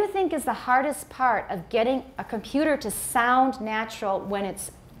 But what do you think is the hardest part of getting a computer to sound natural when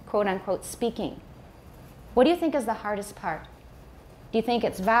it's quote-unquote speaking? What do you think is the hardest part? Do you think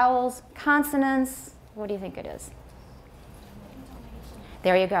it's vowels, consonants? What do you think it is?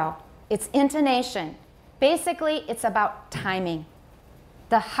 There you go. It's intonation. Basically, it's about timing.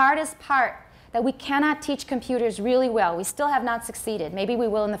 The hardest part that we cannot teach computers really well. We still have not succeeded. Maybe we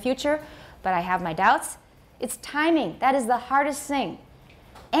will in the future, but I have my doubts. It's timing. That is the hardest thing.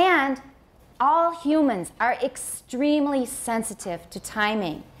 And all humans are extremely sensitive to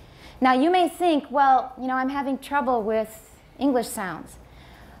timing. Now, you may think, well, you know, I'm having trouble with English sounds.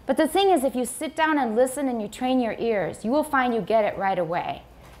 But the thing is, if you sit down and listen and you train your ears, you will find you get it right away.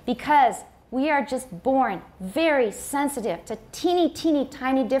 Because we are just born very sensitive to teeny, teeny,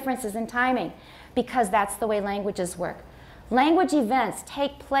 tiny differences in timing, because that's the way languages work. Language events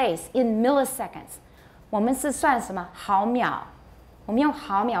take place in milliseconds. 我们是算什么？毫秒。我们用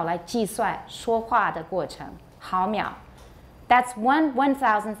毫秒来计算说话的过程。毫秒。That's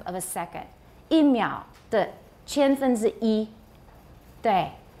 1/1000th of a second. 一秒的1/1000。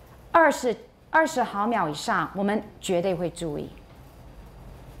对，20毫秒以上，我们绝对会注意。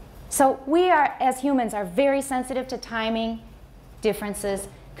So we are, as humans, are very sensitive to timing differences.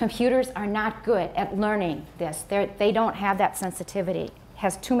 Computers are not good at learning this. They don't have that sensitivity. It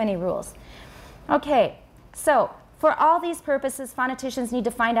has too many rules. Okay, so for all these purposes, phoneticians need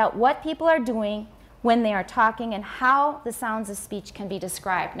to find out what people are doing when they are talking and how the sounds of speech can be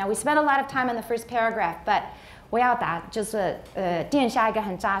described. Now, we spent a lot of time on the first paragraph, but 我要打就是垫下一个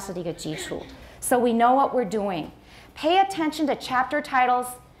很扎实的一个基础. So we know what we're doing. Pay attention to chapter titles.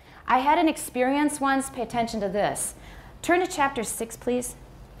 I had an experience once. Pay attention to this. Turn to chapter 6, please.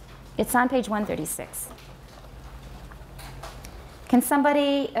 It's on page 136. Can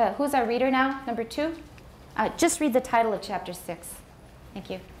somebody, who's our reader now? Number 2? Just read the title of chapter 6. Thank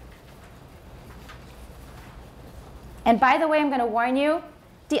you. And by the way, I'm going to warn you,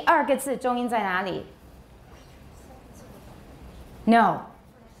 第二个字重音在哪里? No.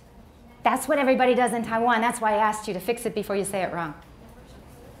 That's what everybody does in Taiwan. That's why I asked you to fix it before you say it wrong.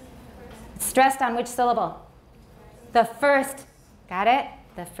 It's stressed on which syllable? The first. Got it?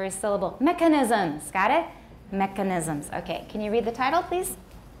 The first syllable. Mechanisms. Got it? Mechanisms. Okay. Can you read the title, please?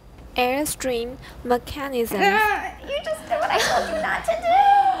 Airstream mechanisms. You just did what I told you not to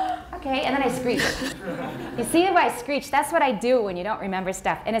do. Okay, and then I screeched. You see if I screech? That's what I do when you don't remember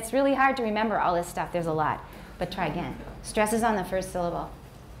stuff. And it's really hard to remember all this stuff. There's a lot. But try again. Stress is on the first syllable.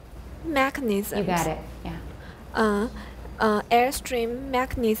 Mechanisms. You got it. Yeah. Airstream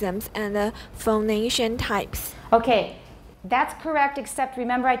mechanisms and phonation types. Okay, that's correct, except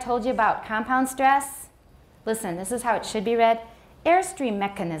remember I told you about compound stress? Listen, this is how it should be read. Airstream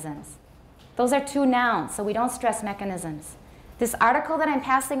mechanisms. Those are two nouns, so we don't stress mechanisms. This article that I'm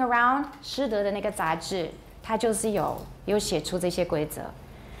passing around, 师德的那个杂志，它就是有写出这些规则.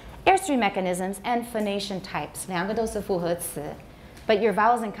 Airstream mechanisms and phonation types. 两个都是复合词. But your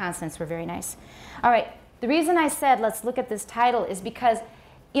vowels and consonants were very nice. All right, the reason I said let's look at this title is because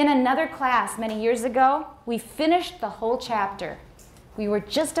in another class many years ago, we finished the whole chapter. We were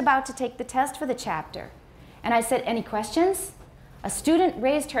just about to take the test for the chapter. And I said, any questions? A student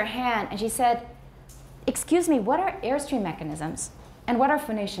raised her hand and she said, excuse me, what are airstream mechanisms and what are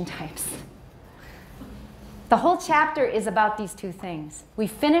phonation types? The whole chapter is about these two things. We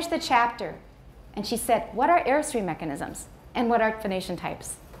finished the chapter and she said, what are airstream mechanisms and what are phonation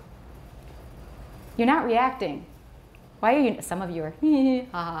types? You're not reacting. Why are you, some of you are,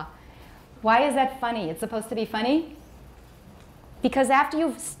 haha. Why is that funny? It's supposed to be funny? Because after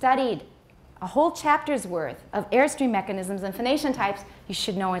you've studied a whole chapter's worth of airstream mechanisms and phonation types, you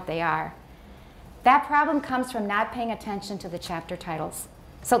should know what they are. That problem comes from not paying attention to the chapter titles.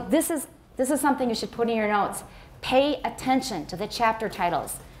 So this is something you should put in your notes. Pay attention to the chapter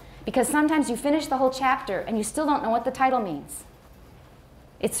titles. Because sometimes you finish the whole chapter and you still don't know what the title means.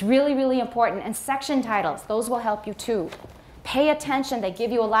 It's really, really important. And section titles, those will help you too. Pay attention. They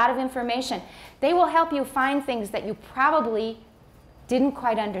give you a lot of information. They will help you find things that you probably didn't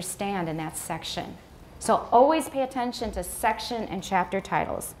quite understand in that section. So always pay attention to section and chapter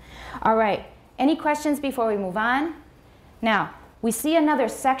titles. All right, any questions before we move on? Now, we see another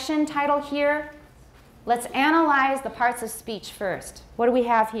section title here. Let's analyze the parts of speech first. What do we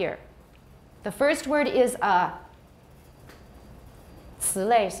have here? The first word is a. 词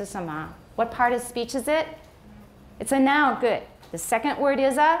类是什么? What part of speech is it? It's a noun, good. The second word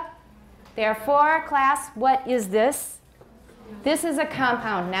is a. Therefore, class, what is this? This is a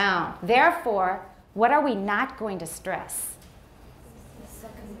compound noun. Therefore, what are we not going to stress?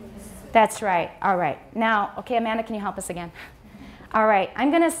 That's right. All right. Now, okay, Amanda, can you help us again? All right.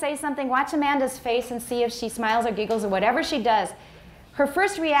 I'm going to say something. Watch Amanda's face and see if she smiles or giggles or whatever she does. Her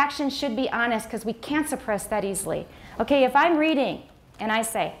first reaction should be honest because we can't suppress that easily. Okay, if I'm reading and I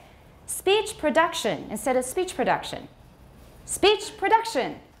say, speech production instead of speech production. Speech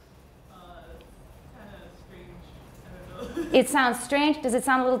production. It sounds strange. Does it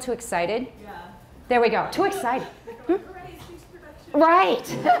sound a little too excited? Yeah. There we go. Too excited. Right.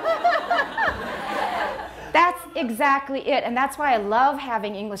 That's exactly it. And that's why I love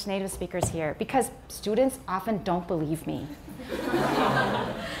having English native speakers here, because students often don't believe me.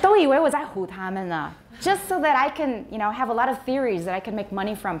 都以为我在唬他们呢. Just so that I can, have a lot of theories that I can make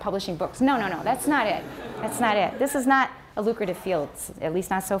money from publishing books. No, that's not it. That's not it. This is not a lucrative field, at least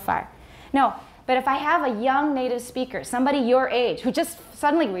not so far. No, but if I have a young native speaker, somebody your age, who just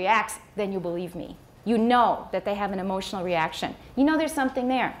suddenly reacts, then you believe me. You know that they have an emotional reaction. You know there's something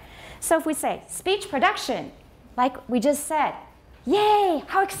there. So if we say speech production, like we just said, yay,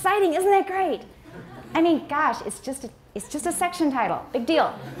 how exciting, isn't that great? I mean, gosh, it's just a section title, big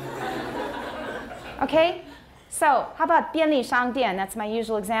deal. Okay? So how about 便利商店? That's my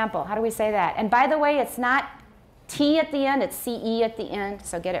usual example. How do we say that? And by the way, it's not T at the end, it's CE at the end,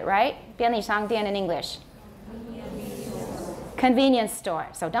 so get it right. 便利商店 in English. Convenience store.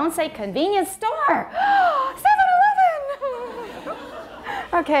 So don't say convenience store. 7-Eleven.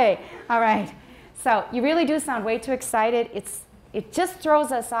 Okay, all right. So you really do sound way too excited. It just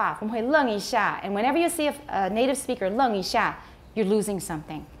throws us off. 我们会愣一下. And whenever you see a native speaker 愣一下, you're losing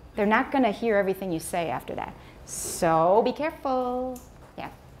something. They're not going to hear everything you say after that. So be careful. Yeah.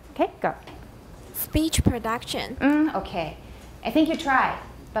 Okay, go. Speech production. Okay. I think you tried.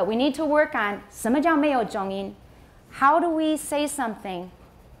 But we need to work on 什么叫没有重音? How do we say something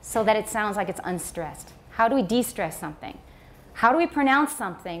so that it sounds like it's unstressed? How do we de-stress something? How do we pronounce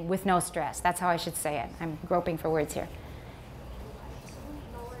something with no stress? That's how I should say it. I'm groping for words here.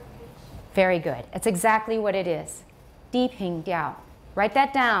 Very good. It's exactly what it is. 低平调. Write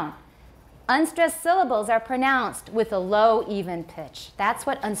that down. Unstressed syllables are pronounced with a low, even pitch. That's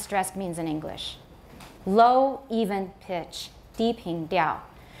what unstressed means in English. Low, even pitch. 低平调.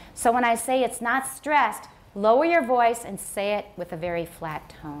 So when I say it's not stressed, lower your voice and say it with a very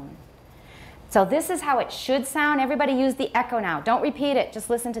flat tone. So this is how it should sound. Everybody use the echo now. Don't repeat it. Just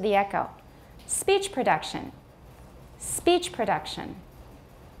listen to the echo. Speech production. Speech production.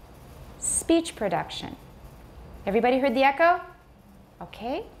 Speech production. Everybody heard the echo?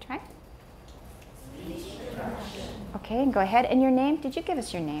 Okay, try. Speech production. Okay, go ahead. And your name? Did you give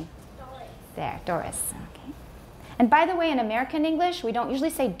us your name? Doris. There, Doris. Okay. And by the way, in American English, we don't usually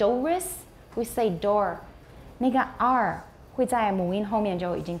say Doris. We say Dor. 那个 R 会在母音后面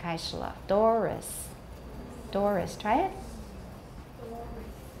就已经开始了. Doris. Doris, try it.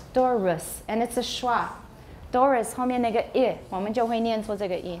 Doris. And it's a schwa. Doris 后面那个 I 我们就会念错这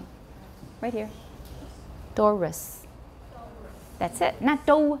个音. Right here. Doris. That's it. Not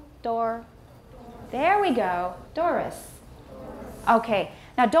do, There we go. Doris. Okay.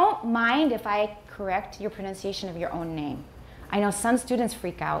 Now don't mind if I correct your pronunciation of your own name. I know some students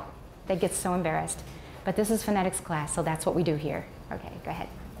freak out. They get so embarrassed. But this is phonetics class, so that's what we do here. Okay, go ahead.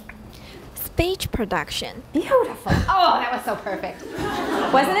 Speech production. Beautiful. Oh, that was so perfect.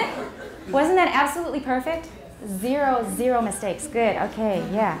 Wasn't it? Wasn't that absolutely perfect? Zero mistakes. Good. Okay,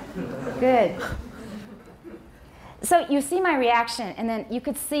 yeah. Good. So you see my reaction, and then you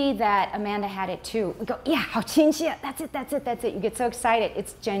could see that Amanda had it too. We go, yeah, 好亲切. That's it, that's it, that's it. You get so excited.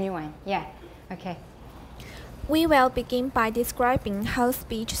 It's genuine. Yeah. Okay. We will begin by describing how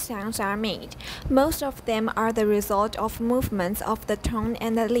speech sounds are made. Most of them are the result of movements of the tongue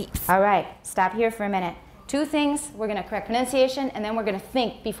and the lips. All right, stop here for a minute. Two things, we're going to correct pronunciation, and then we're going to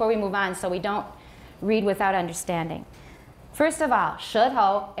think before we move on so we don't read without understanding. First of all, 舌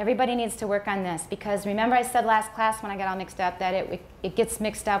头, everybody needs to work on this because remember I said last class when I got all mixed up that it gets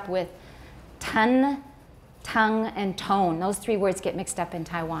mixed up with ton, tongue, and tone. Those three words get mixed up in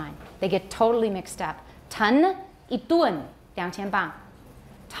Taiwan. They get totally mixed up. ton 一吨2000磅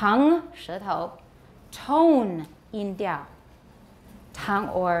tongue 舌头 tone 音调 tongue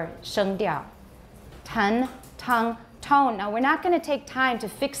or 声调 ton tongue tone. Now we're not going to take time to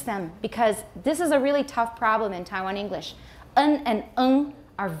fix them because this is a really tough problem in Taiwan English. And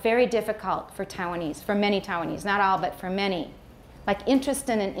are very difficult for Taiwanese, for many Taiwanese, not all but for many. Like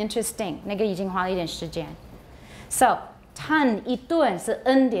interesting and interesting 那个已经花了一点时间 So ton 一吨是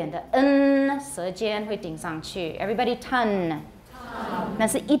n 点的 n 舌尖会顶上去 Everybody ton 那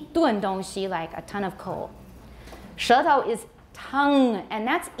是一吨东西 like a ton of coal 舌头 is tongue and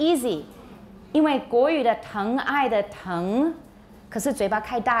that's easy 因为国语的疼爱的疼可是嘴巴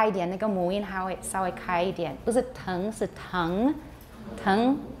开大一点那个母音还会稍微开一点不是疼是疼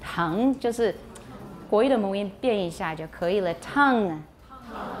疼疼就是国语的母音变一下就可以了 tongue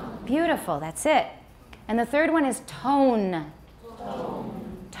Beautiful, that's it And the third one is tone.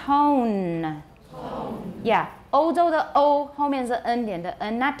 Tone. Yeah, 欧洲的欧后面是 n 点的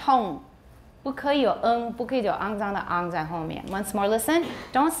n, not tone. 不可以有 n, 不可以有肮脏的 ang 在后面 Once more, listen.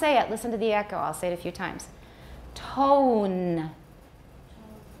 Don't say it. Listen to the echo. I'll say it a few times. Tone.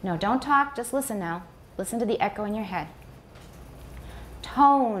 No, don't talk. Just listen now. Listen to the echo in your head.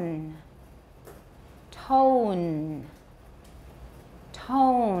 Tone. Tone.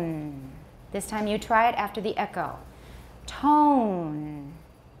 Tone. This time you try it after the echo. Tone.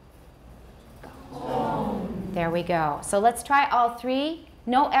 Tone. There we go. So let's try all three.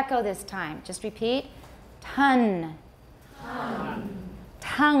 No echo this time. Just repeat. Ton. Ton.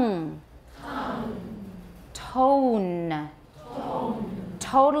 Tongue. Tongue. Tone. Tone.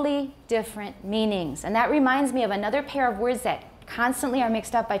 Totally different meanings. And that reminds me of another pair of words that constantly are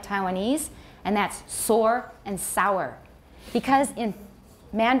mixed up by Taiwanese, and that's sour and sour. Because in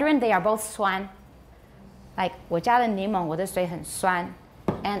Mandarin, they are both 酸 Like, 我加了柠檬，我的水很酸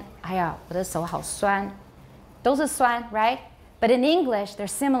And, 哎呀，我的手好酸 Those are 酸, right? But in English, they're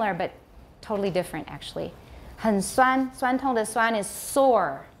similar, but totally different, actually. 很酸，酸痛的酸 is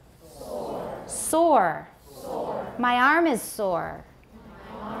sore. Sore. My arm is sore.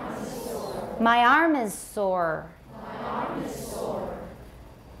 My arm is sore.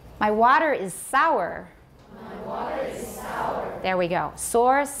 My water is sour. There we go.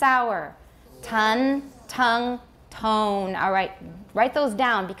 Sore, sour. Ton, tongue, tone. All right, write those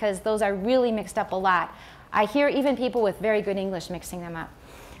down because those are really mixed up a lot. I hear even people with very good English mixing them up.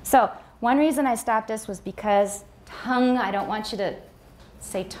 So one reason I stopped this was because tongue, I don't want you to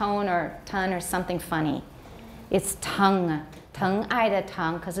say tone or ton or something funny. It's tongue. 疼爱的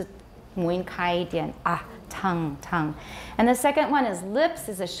疼 because it's 母音开一点 tongue, tongue. And the second one is lips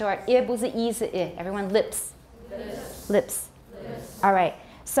is a short I 不是 I 是 I. Everyone lips. Lips. All right.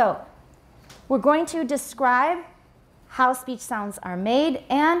 So we're going to describe how speech sounds are made,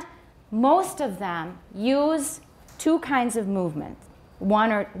 and most of them use two kinds of movement,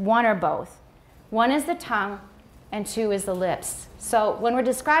 one or both. One is the tongue, and two is the lips. So when we're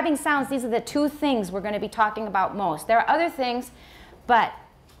describing sounds, these are the two things we're going to be talking about most. There are other things, but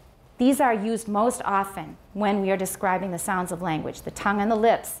these are used most often when we are describing the sounds of language, the tongue and the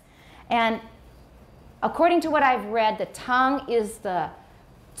lips. And according to what I've read, the tongue is the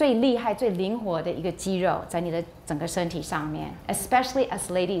最厉害、最灵活的一个肌肉在你的整个身体上面 especially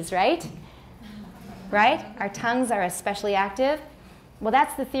us ladies, right? Right? Our tongues are especially active. Well,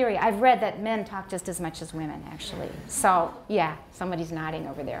 that's the theory. I've read that men talk just as much as women, actually. So, yeah, somebody's nodding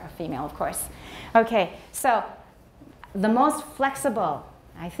over there, a female, of course. Okay, so the most flexible,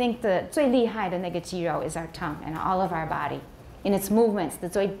 I think the 最厉害的那个肌肉 is our tongue and all of our body. In its movements,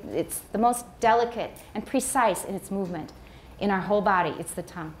 it's the most delicate and precise in its movement. In our whole body, it's the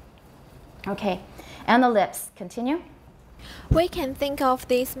tongue. Okay, and the lips. Continue. We can think of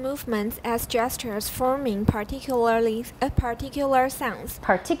these movements as gestures forming particular sounds.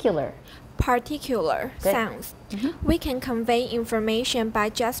 Particular. Particular Good. sounds. We can convey information by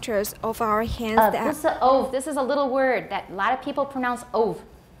gestures of our hands This is a little word that a lot of people pronounce ov.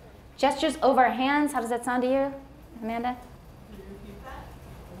 Gestures of our hands. How does that sound to you, Amanda?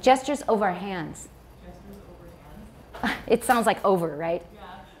 Gestures of our hands. Gestures over hands? It sounds like over, right? Yeah.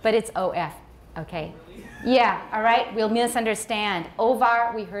 But it's OF, okay? Really? Yeah, all right? We'll misunderstand.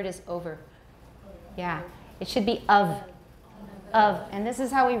 Ovar, we heard is over. Yeah, it should be of. Of. And this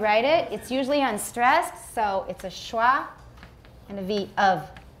is how we write it. It's usually unstressed, so it's a schwa and a V, of.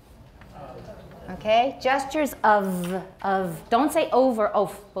 Okay? Gestures of. Don't say over,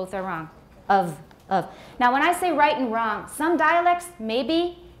 of. Both are wrong. Of. Now, when I say right and wrong, some dialects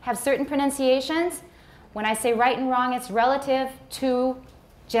maybe have certain pronunciations. When I say right and wrong, it's relative to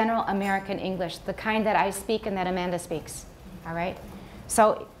general American English, the kind that I speak and that Amanda speaks. All right?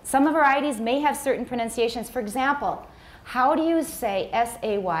 So some varieties may have certain pronunciations. For example, how do you say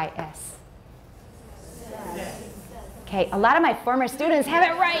S-A-Y-S? Okay, a lot of my former students have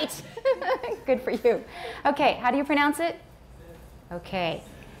it right. Good for you. Okay, how do you pronounce it? Okay.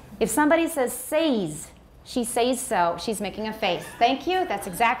 If somebody says says, she says so, she's making a face. Thank you, that's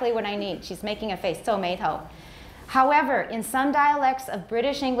exactly what I need. She's making a face, so meito. However, in some dialects of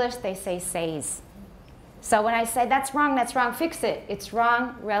British English, they say says. So when I say that's wrong, fix it. It's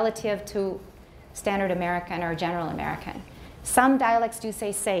wrong relative to Standard American or General American. Some dialects do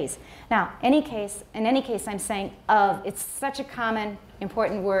say says. Now, in any case, I'm saying of. It's such a common,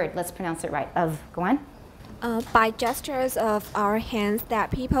 important word. Let's pronounce it right. Of. Go on. By gestures of our hands that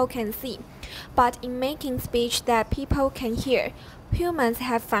people can see, but in making speech that people can hear, humans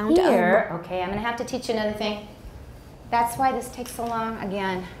have found Here, okay, I'm going to have to teach you another thing. That's why this takes so long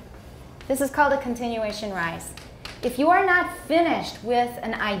again. This is called a continuation rise. If you are not finished with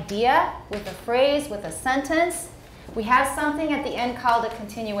an idea, with a phrase, with a sentence, we have something at the end called a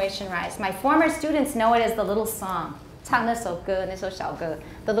continuation rise. My former students know it as the little song. 唱那首歌, 那首小歌,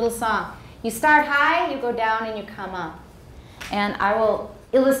 the little song. You start high, you go down, and you come up. And I will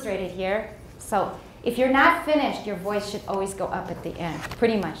illustrate it here. So if you're not finished, your voice should always go up at the end,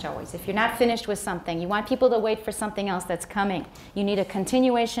 pretty much always. If you're not finished with something, you want people to wait for something else that's coming. You need a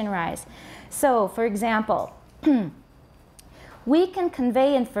continuation rise. So, for example, we can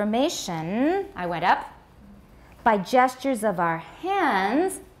convey information, I went up, by gestures of our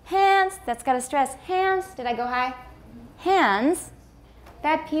hands. Hands, that's got to stress. Hands, did I go high? Hands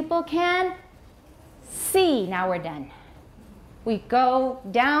that people can see. Now we're done. We go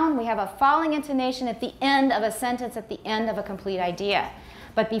down, we have a falling intonation at the end of a sentence, at the end of a complete idea.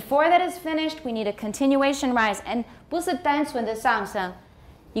 But before that is finished, we need a continuation rise. And 不是单纯的上升.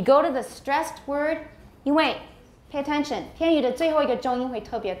 You go to the stressed word, 因为 pay attention, 片语的最后一个重音会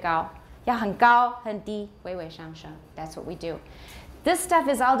特别高，要很高很低，微微上升. That's what we do. This stuff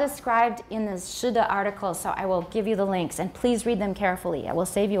is all described in the Shida article, so I will give you the links, and please read them carefully. It will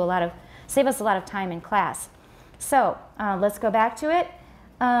save us a lot of time in class. So let's go back to it.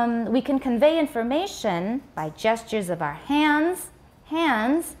 We can convey information by gestures of our hands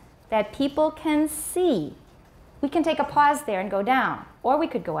that people can see. We can take a pause there and go down, or we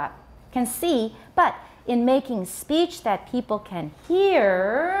could go up. Can see, but in making speech that people can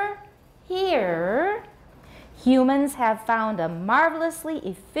hear, humans have found a marvelously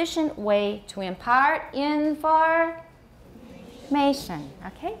efficient way to impart information.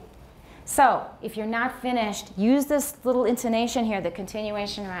 Okay? So, if you're not finished, use this little intonation here, the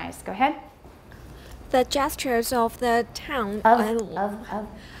continuation rise. Go ahead. The gestures of the tongue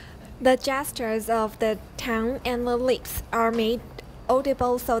The gestures of the tongue and the lips are made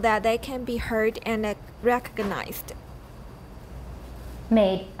audible so that they can be heard and recognized.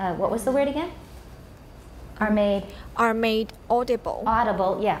 Made, what was the word again? Are made audible.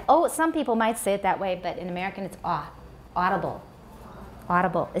 Audible, yeah. Oh, some people might say it that way, but in American it's audible.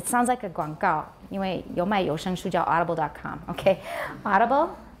 Audible. It sounds like a 广告，因为有卖有声书叫 audible.com. Okay, audible.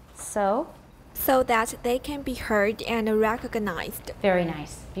 So that they can be heard and recognized. Very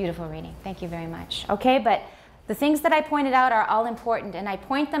nice. Beautiful reading. Thank you very much. Okay, but the things that I pointed out are all important, and I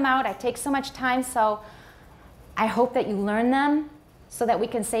point them out. I take so much time, so I hope that you learn them so that we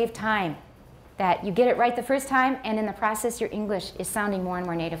can save time, that you get it right the first time, and in the process your English is sounding more and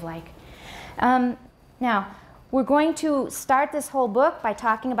more native-like. Now, we're going to start this whole book by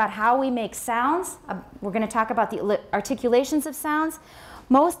talking about how we make sounds. We're going to talk about the articulations of sounds.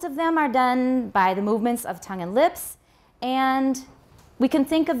 Most of them are done by the movements of tongue and lips, and we can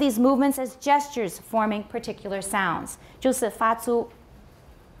think of these movements as gestures forming particular sounds. 就是发出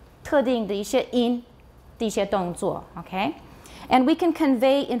特定的一些音的一些动作 okay? And we can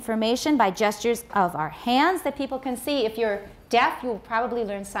convey information by gestures of our hands that people can see. If you're deaf, you'll probably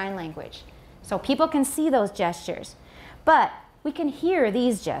learn sign language. So people can see those gestures. But we can hear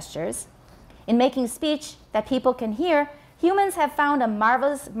these gestures. In making speech that people can hear, humans have found a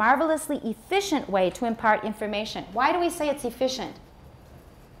marvelously efficient way to impart information. Why do we say it's efficient?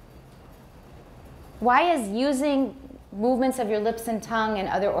 Why is using movements of your lips and tongue and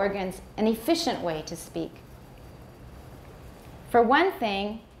other organs an efficient way to speak? For one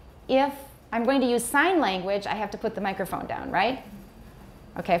thing, if I'm going to use sign language, I have to put the microphone down, right?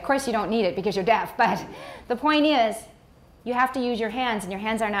 Okay, of course you don't need it because you're deaf, but the point is, you have to use your hands, and your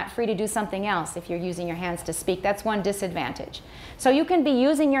hands are not free to do something else if you're using your hands to speak. That's one disadvantage. So you can be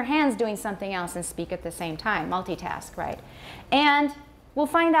using your hands doing something else and speak at the same time, multitask, right? And we'll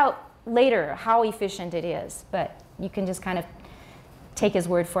find out later how efficient it is, but you can just kind of take his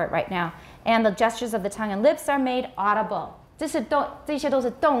word for it right now. And the gestures of the tongue and lips are made audible. 这些都是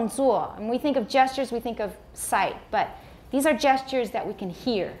动作. When we think of gestures, we think of sight, but these are gestures that we can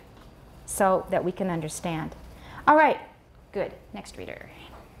hear so that we can understand. All right. Good. Next reader.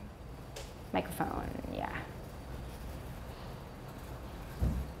 Microphone, yeah.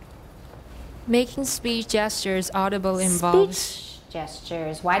 Making speech gestures audible involves... Speech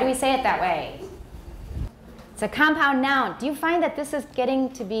gestures. Why do we say it that way? It's a compound noun. Do you find that this is getting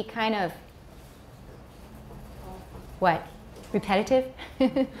to be kind of, what, repetitive?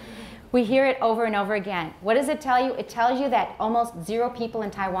 We hear it over and over again. What does it tell you? It tells you that almost 0 people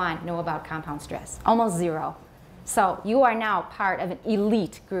in Taiwan know about compound stress. Almost 0. So you are now part of an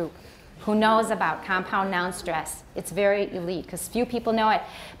elite group who knows about compound noun stress. It's very elite because few people know it.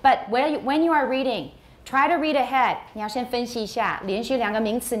 But when you are reading, try to read ahead. 你要先分析一下，连续2个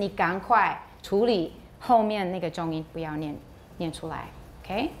名词，你赶快处理后面那个重音，不要念出来。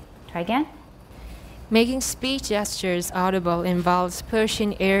Okay? Try again. Making speech gestures audible involves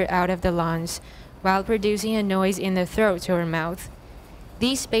pushing air out of the lungs while producing a noise in the throat or mouth.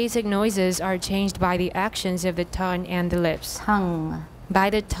 These basic noises are changed by the actions of the tongue and the lips. Tongue.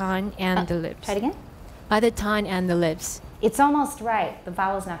 By the tongue and the lips. Try it again. By the tongue and the lips. It's almost right. The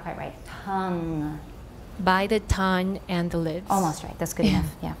vowel's not quite right. Tongue. By the tongue and the lips. Almost right. That's good enough.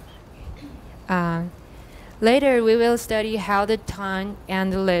 Yeah. Later, we will study how the tongue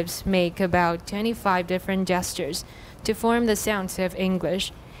and the lips make about 25 different gestures to form the sounds of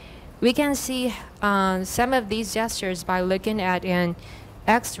English. We can see some of these gestures by looking at an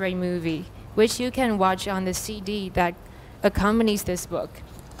X-ray movie, which you can watch on the CD that accompanies this book.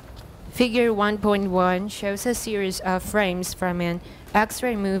 Figure 1.1 shows a series of frames from an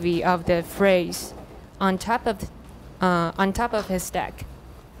X-ray movie of the phrase on top of his deck.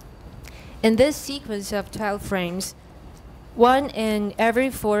 In this sequence of 12 frames, 1 in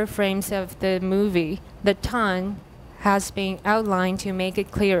every 4 frames of the movie, the tongue has been outlined to make it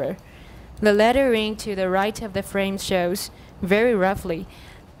clearer. The lettering to the right of the frame shows, very roughly,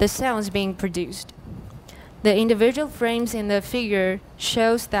 the sounds being produced. The individual frames in the figure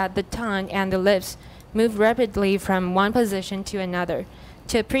shows that the tongue and the lips move rapidly from one position to another.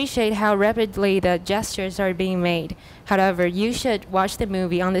 To appreciate how rapidly the gestures are being made, however, you should watch the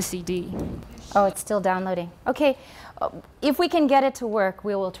movie on the CD. Oh, it's still downloading. Okay, if we can get it to work,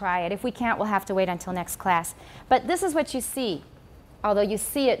 we will try it. If we can't, we'll have to wait until next class. But this is what you see, although you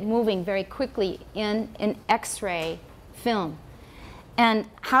see it moving very quickly in an X-ray film. And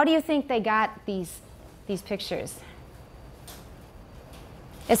how do you think they got these pictures?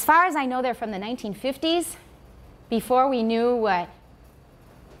 As far as I know, they're from the 1950s, before we knew what.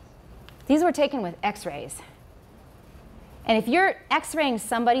 These were taken with X-rays. And if you're X-raying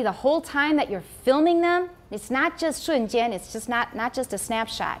somebody the whole time that you're filming them, it's not just 瞬间, it's just not just a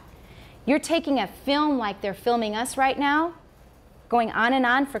snapshot. You're taking a film like they're filming us right now, going on and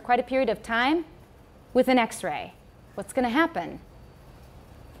on for quite a period of time with an X-ray. What's going to happen?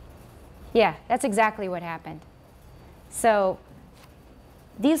 Yeah, that's exactly what happened. So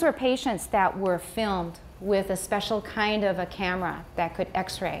these were patients that were filmed with a special kind of a camera that could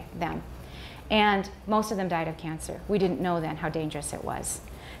X-ray them. And most of them died of cancer. We didn't know then how dangerous it was.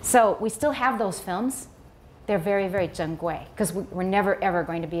 So we still have those films. They're very, very 珍贵, because we're never, ever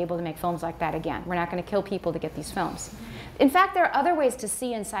going to be able to make films like that again. We're not going to kill people to get these films. In fact, there are other ways to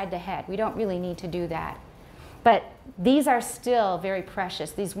see inside the head. We don't really need to do that. But these are still very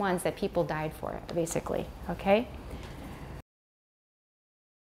precious, these ones that people died for, basically. Okay?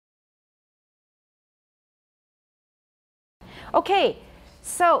 Okay,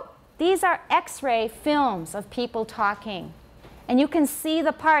 so these are X-ray films of people talking. And you can see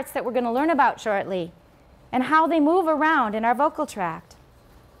the parts that we're going to learn about shortly and how they move around in our vocal tract.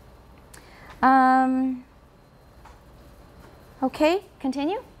 Okay,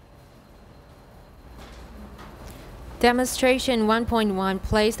 continue. Demonstration 1.1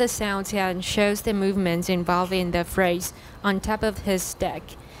 plays the sounds and shows the movements involved in the phrase on top of his deck.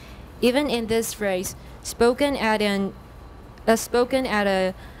 Even in this phrase, spoken at a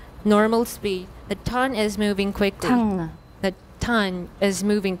normal speed, the tongue is moving quickly. The tongue is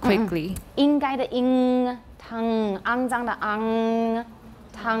moving quickly. 应该的应 tongue 肮脏的肮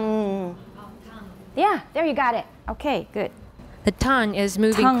tongue. Yeah, there you got it. Okay, good. The tongue is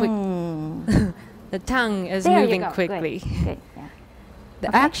moving quickly. The tongue is moving quickly. Good. Yeah.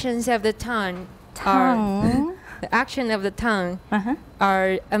 The actions of the tongue are the action of the tongue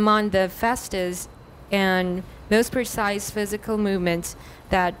are among the fastest and most precise physical movements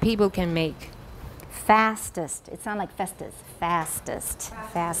that people can make. Fastest. It sounds like festus. Fastest.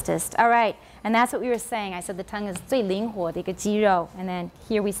 Fastest. All right. And that's what we were saying. I said the tongue is 最灵活的一个肌肉. And then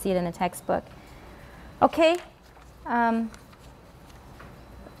here we see it in the textbook. Okay.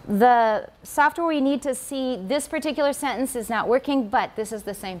 The software we need to see this particular sentence is not working, but this is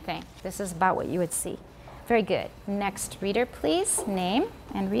the same thing. This is about what you would see. Very good. Next reader, please. Name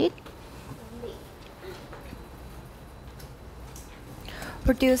and read.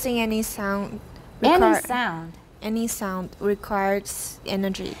 Producing any sound. Any sound requires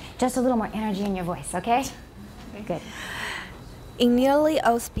energy. Just a little more energy in your voice, okay? Good. In nearly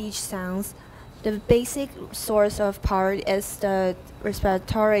all speech sounds, the basic source of power is the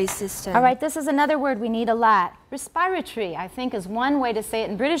respiratory system. All right, this is another word we need a lot. Respiratory, I think, is one way to say it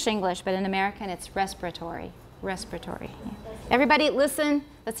in British English, but in American it's respiratory. Respiratory. Yeah. Everybody listen.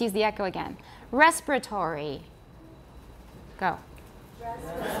 Let's use the echo again. Respiratory. Go.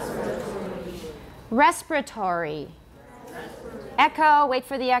 Respiratory. Echo, wait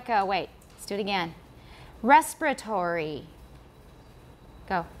for the echo. Wait, let's do it again. Respiratory.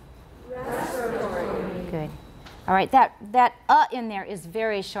 Go. Good. All right, that in there is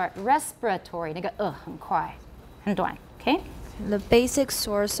very short. Respiratory. 那个很快，很短. Okay? The basic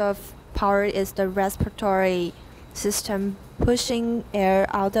source of power is the respiratory system pushing air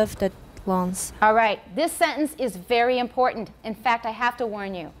out of the lungs. All right, this sentence is very important. In fact, I have to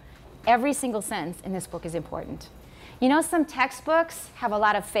warn you, every single sentence in this book is important. You know, some textbooks have a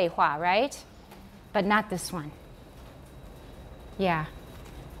lot of 废话, right? But not this one. Yeah.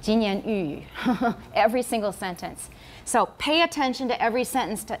 金言玉语. Every single sentence. So pay attention to every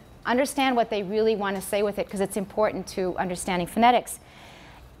sentence to understand what they really want to say with it, because it's important to understanding phonetics.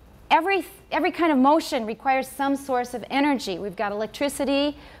 Every kind of motion requires some source of energy. We've got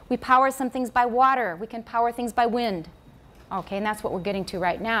electricity. We power some things by water. We can power things by wind. Okay, and that's what we're getting to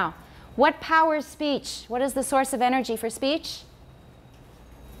right now. What powers speech? What is the source of energy for speech?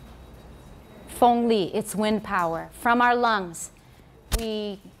 风力. It's wind power from our lungs.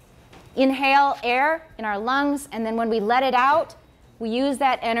 We inhale air in our lungs, and then when we let it out, we use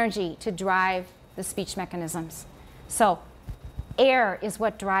that energy to drive the speech mechanisms. So air is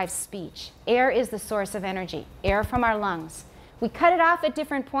what drives speech. Air is the source of energy. Air from our lungs. We cut it off at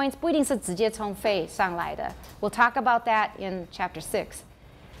different points. 不一定是直接从肺上来的. We'll talk about that in chapter 6.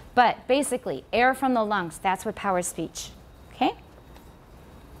 But basically, air from the lungs, that's what powers speech. Okay?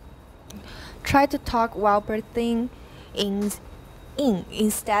 Try to talk while breathing in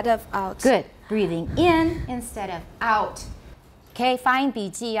instead of out. Good. Breathing in instead of out. Okay, 发音笔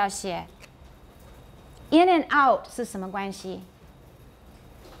记要写. In and out 是什么关系?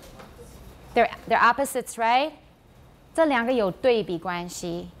 They're opposites, right? 这两个有对比关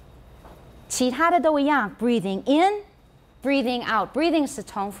系. 其他的都一样. Breathing in, breathing out. Breathing 是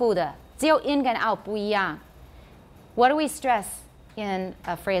重复的. 只有 in 跟 out 不一样. What do we stress in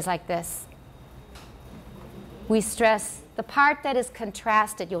a phrase like this? We stress the part that is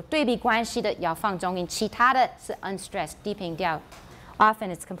contrasted, 有对比关系的要放重音，其他的是 unstressed, 低频调.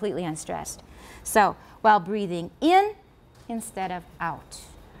 Often it's completely unstressed. So, while breathing in instead of out.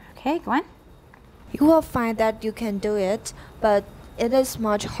 Okay, go on. You will find that you can do it, but it is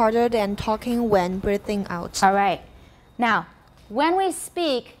much harder than talking when breathing out. All right. Now, when we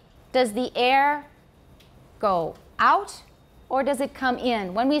speak, does the air go out or does it come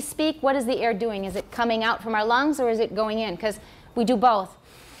in? When we speak, what is the air doing? Is it coming out from our lungs or is it going in? Because we do both.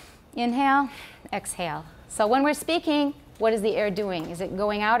 Inhale, exhale. So when we're speaking, what is the air doing? Is it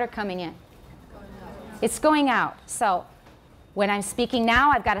going out or coming in? It's going out. So when I'm speaking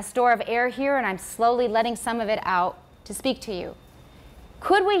now, I've got a store of air here and I'm slowly letting some of it out to speak to you.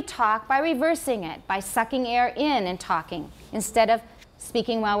 Could we talk by reversing it, by sucking air in and talking instead of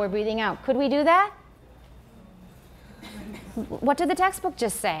speaking while we're breathing out? Could we do that? What did the textbook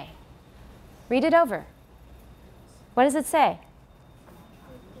just say? Read it over. What does it say?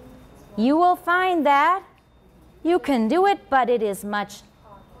 you will find that you can do it, but it is much.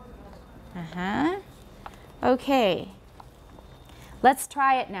 Okay. Let's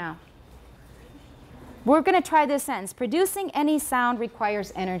try it now. We're going to try this sentence. Producing any sound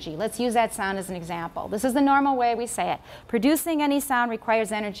requires energy. Let's use that sound as an example. This is the normal way we say it. Producing any sound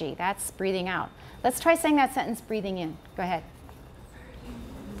requires energy. That's breathing out. Let's try saying that sentence breathing in. Go ahead.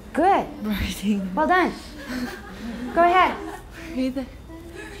 Good. Breathing. Well done. Go ahead. Breathing.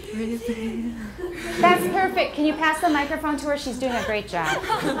 Breathing. That's perfect. Can you pass the microphone to her? She's doing a great job.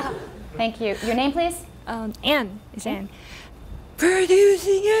 Thank you. Your name, please? Anne. It's Anne.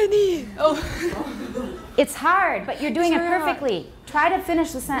 Producing any. Oh. It's hard, but you're doing it perfectly. Try to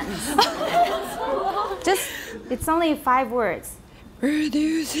finish the sentence. It's only 5 words.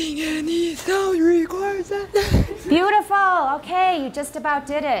 Producing any sound requires that. Beautiful. Okay, you just about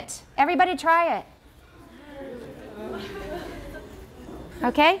did it. Everybody try it.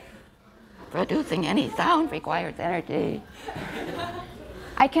 Okay? Producing any sound requires energy.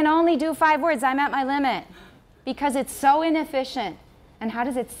 I can only do 5 words. I'm at my limit because it's so inefficient. And how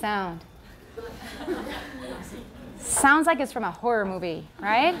does it sound? Sounds like it's from a horror movie,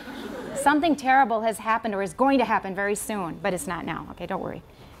 right? Something terrible has happened or is going to happen very soon, but it's not now. Okay, don't worry.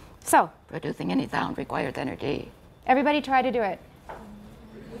 So, Producing any sound requires energy. everybody try to do it.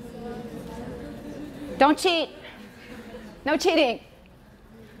 Don't cheat. No cheating.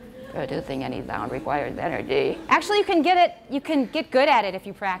 Producing any sound requires energy. Actually, you can get good at it if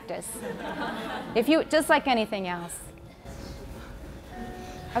you practice. Just like anything else.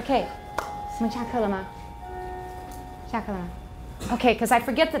 Okay. 我们下课了吗？下课了吗？ Okay, because I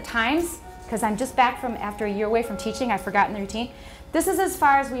forget the times, because I'm just back from after a year away from teaching. I've forgotten the routine. This is as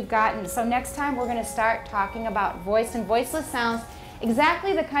far as we've gotten. So next time we're going to start talking about voiced and voiceless sounds,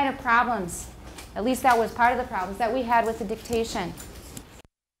 exactly the kind of problems, at least that was part of the problems that we had with the dictation.